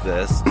lots of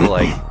this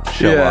to,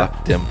 show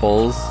off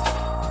dimples.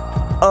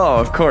 Oh,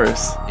 of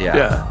course.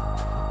 Yeah.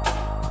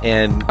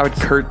 And I would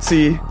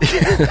curtsy.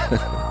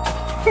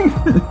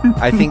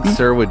 I think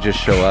Sir would just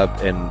show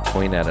up and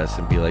point at us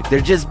and be like,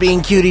 They're just being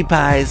cutie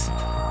pies.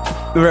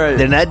 Right.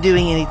 They're not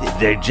doing anything.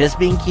 They're just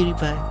being cutie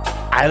pies.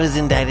 I was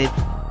indicted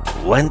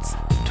once,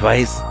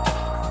 twice,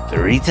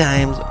 3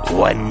 times,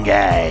 1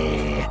 guy.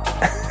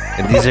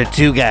 And these are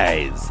 2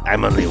 guys.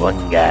 I'm only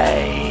 1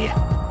 guy.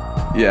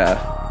 Yeah.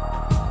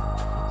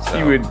 So.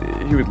 He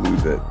would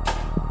lose it.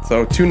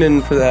 So tune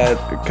in for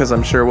that, because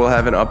I'm sure we'll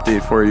have an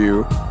update for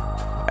you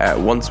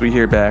once we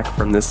hear back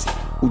from this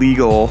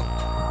legally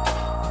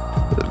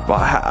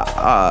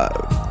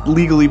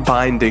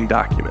binding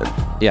document.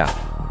 Yeah.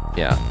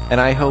 Yeah. And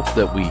I hope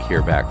that we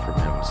hear back from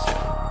him soon.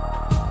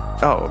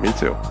 Oh, me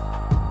too.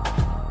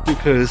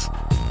 Because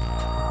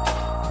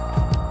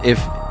if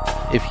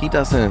he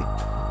doesn't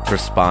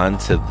respond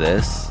to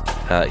this,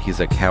 he's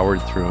a coward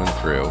through and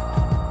through.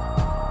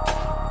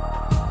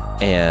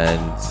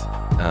 And,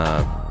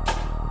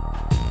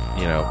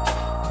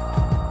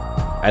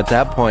 at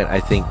that point,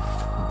 I think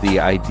the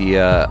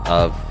idea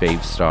of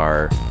Fave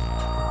Star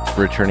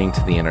returning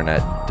to the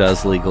internet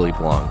does legally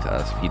belong to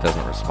us if he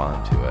doesn't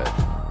respond to it.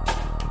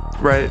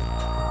 Right.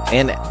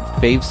 And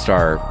Fave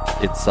Star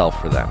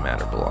itself, for that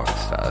matter, belongs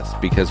to us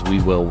because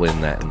we will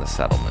win that in the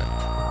settlement.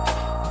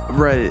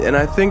 Right. And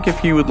I think if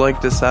he would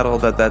like to settle,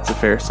 that's a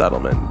fair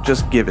settlement.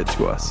 Just give it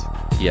to us.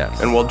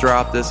 Yes. And we'll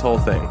drop this whole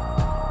thing.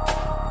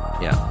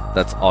 Yeah.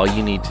 That's all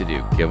you need to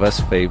do. Give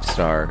us Fave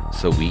Star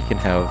so we can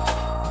have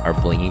our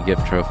Blingy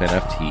Gift Trove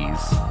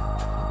NFTs.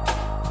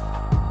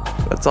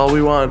 That's all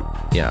we want.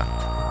 Yeah.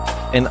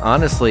 And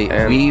honestly,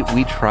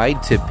 we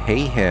tried to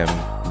pay him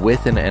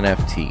with an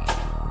NFT.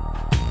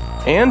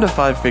 And a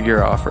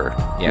 5-figure offer.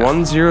 Yeah.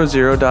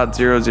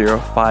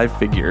 100.00 5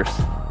 figures.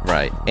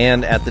 Right.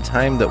 And at the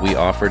time that we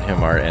offered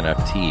him our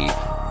NFT,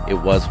 it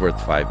was worth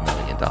 $5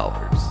 million.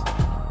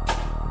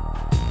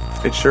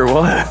 It sure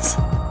was.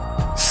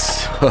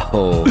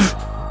 So,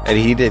 and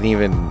he didn't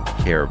even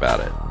care about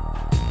it.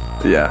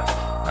 Yeah.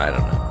 I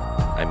don't know.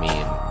 I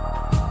mean,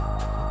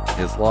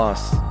 his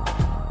loss.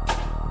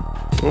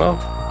 Well,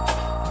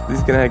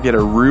 he's gonna get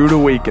a rude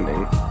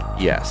awakening.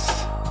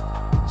 Yes.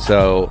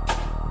 So,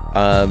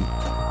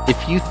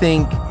 if you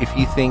think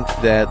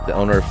that the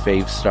owner of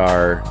Fave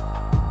Star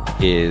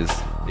is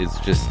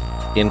just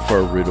in for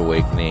a rude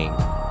awakening,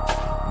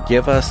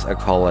 give us a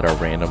call at our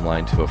random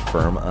line to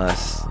affirm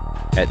us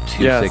at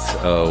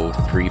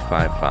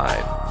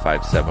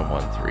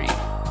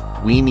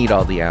 260-355-5713. We need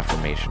all the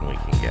affirmation we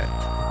can get.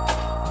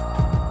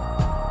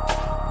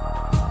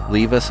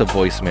 Leave us a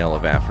voicemail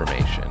of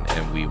affirmation,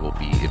 and we will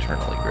be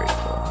eternally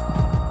grateful.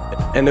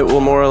 And it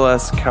will more or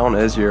less count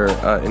as your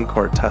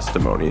in-court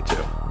testimony,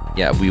 too.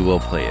 Yeah, we will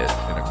play it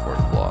in a court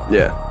of law.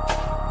 Yeah.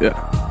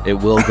 Yeah. It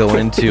will go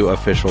into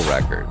official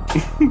record.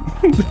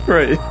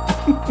 Right.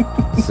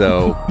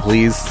 So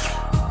please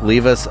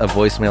leave us a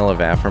voicemail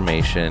of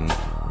affirmation,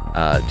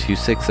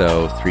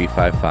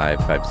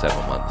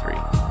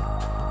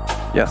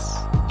 260-355-5713. Yes.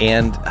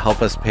 And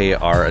help us pay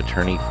our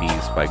attorney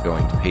fees by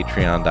going to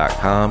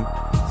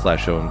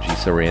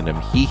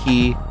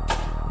patreon.com/OMGSoRandomHehe.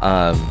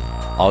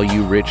 All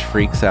you rich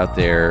freaks out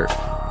there,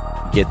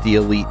 Get the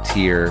elite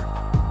tier.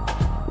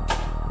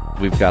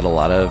 We've got a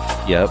lot of,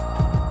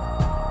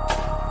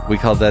 we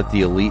call that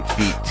the elite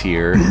feet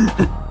tier.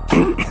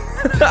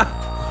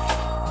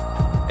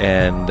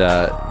 And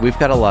we've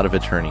got a lot of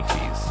attorney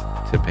fees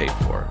to pay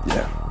for.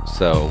 Yeah.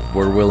 So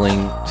we're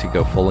willing to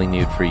go fully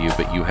nude for you,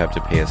 but you have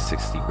to pay us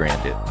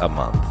 $60,000 a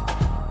month.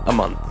 A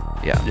month.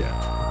 Yeah.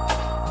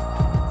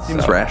 Yeah.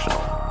 Seems rational.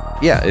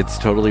 Yeah, it's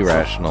totally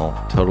rational,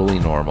 totally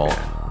normal.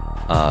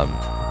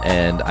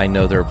 And I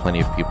know there are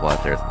plenty of people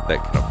out there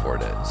that can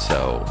afford it.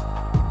 So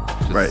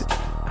just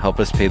help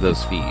us pay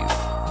those fees.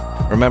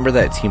 Remember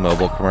that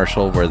T-Mobile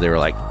commercial where they were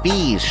like,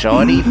 fees,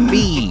 shorty,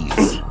 fees.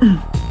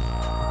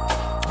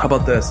 How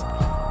about this?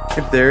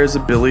 If there is a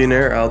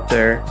billionaire out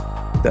there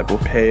that will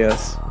pay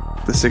us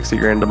the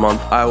 $60,000 a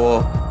month, I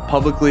will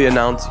publicly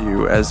announce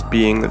you as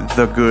being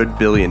the good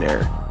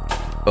billionaire.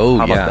 Oh,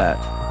 How yeah. about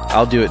that?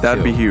 I'll do it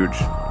That'd too. be huge.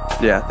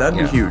 Yeah, that'd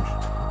be huge.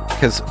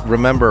 Because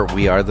remember,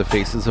 we are the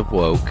faces of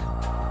woke.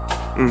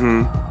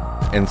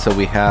 Mm-hmm. And so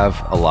we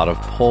have a lot of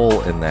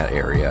pull in that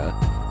area.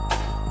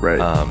 Right.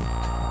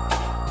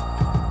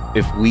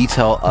 If we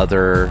tell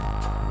other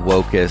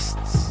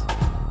wokeists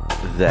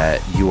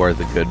that you are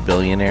the good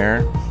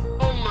billionaire,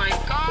 Oh my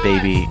god.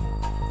 baby,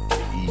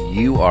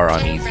 you are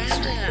on Hey, easy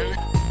street. Brandon.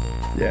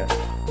 Yeah.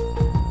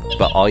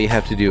 But all you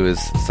have to do is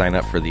sign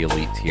up for the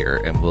elite tier,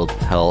 and we'll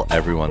tell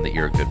everyone that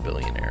you're a good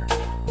billionaire.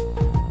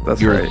 That's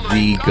You're right.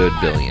 the good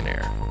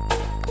billionaire.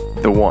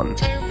 The one.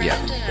 Hey,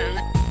 Yeah.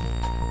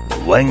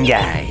 Brandon. One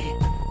guy.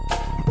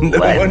 The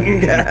one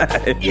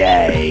guy.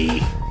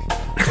 Yay.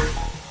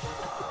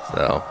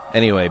 So,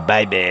 anyway,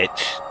 Bye,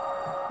 bitch.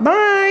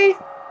 Bye.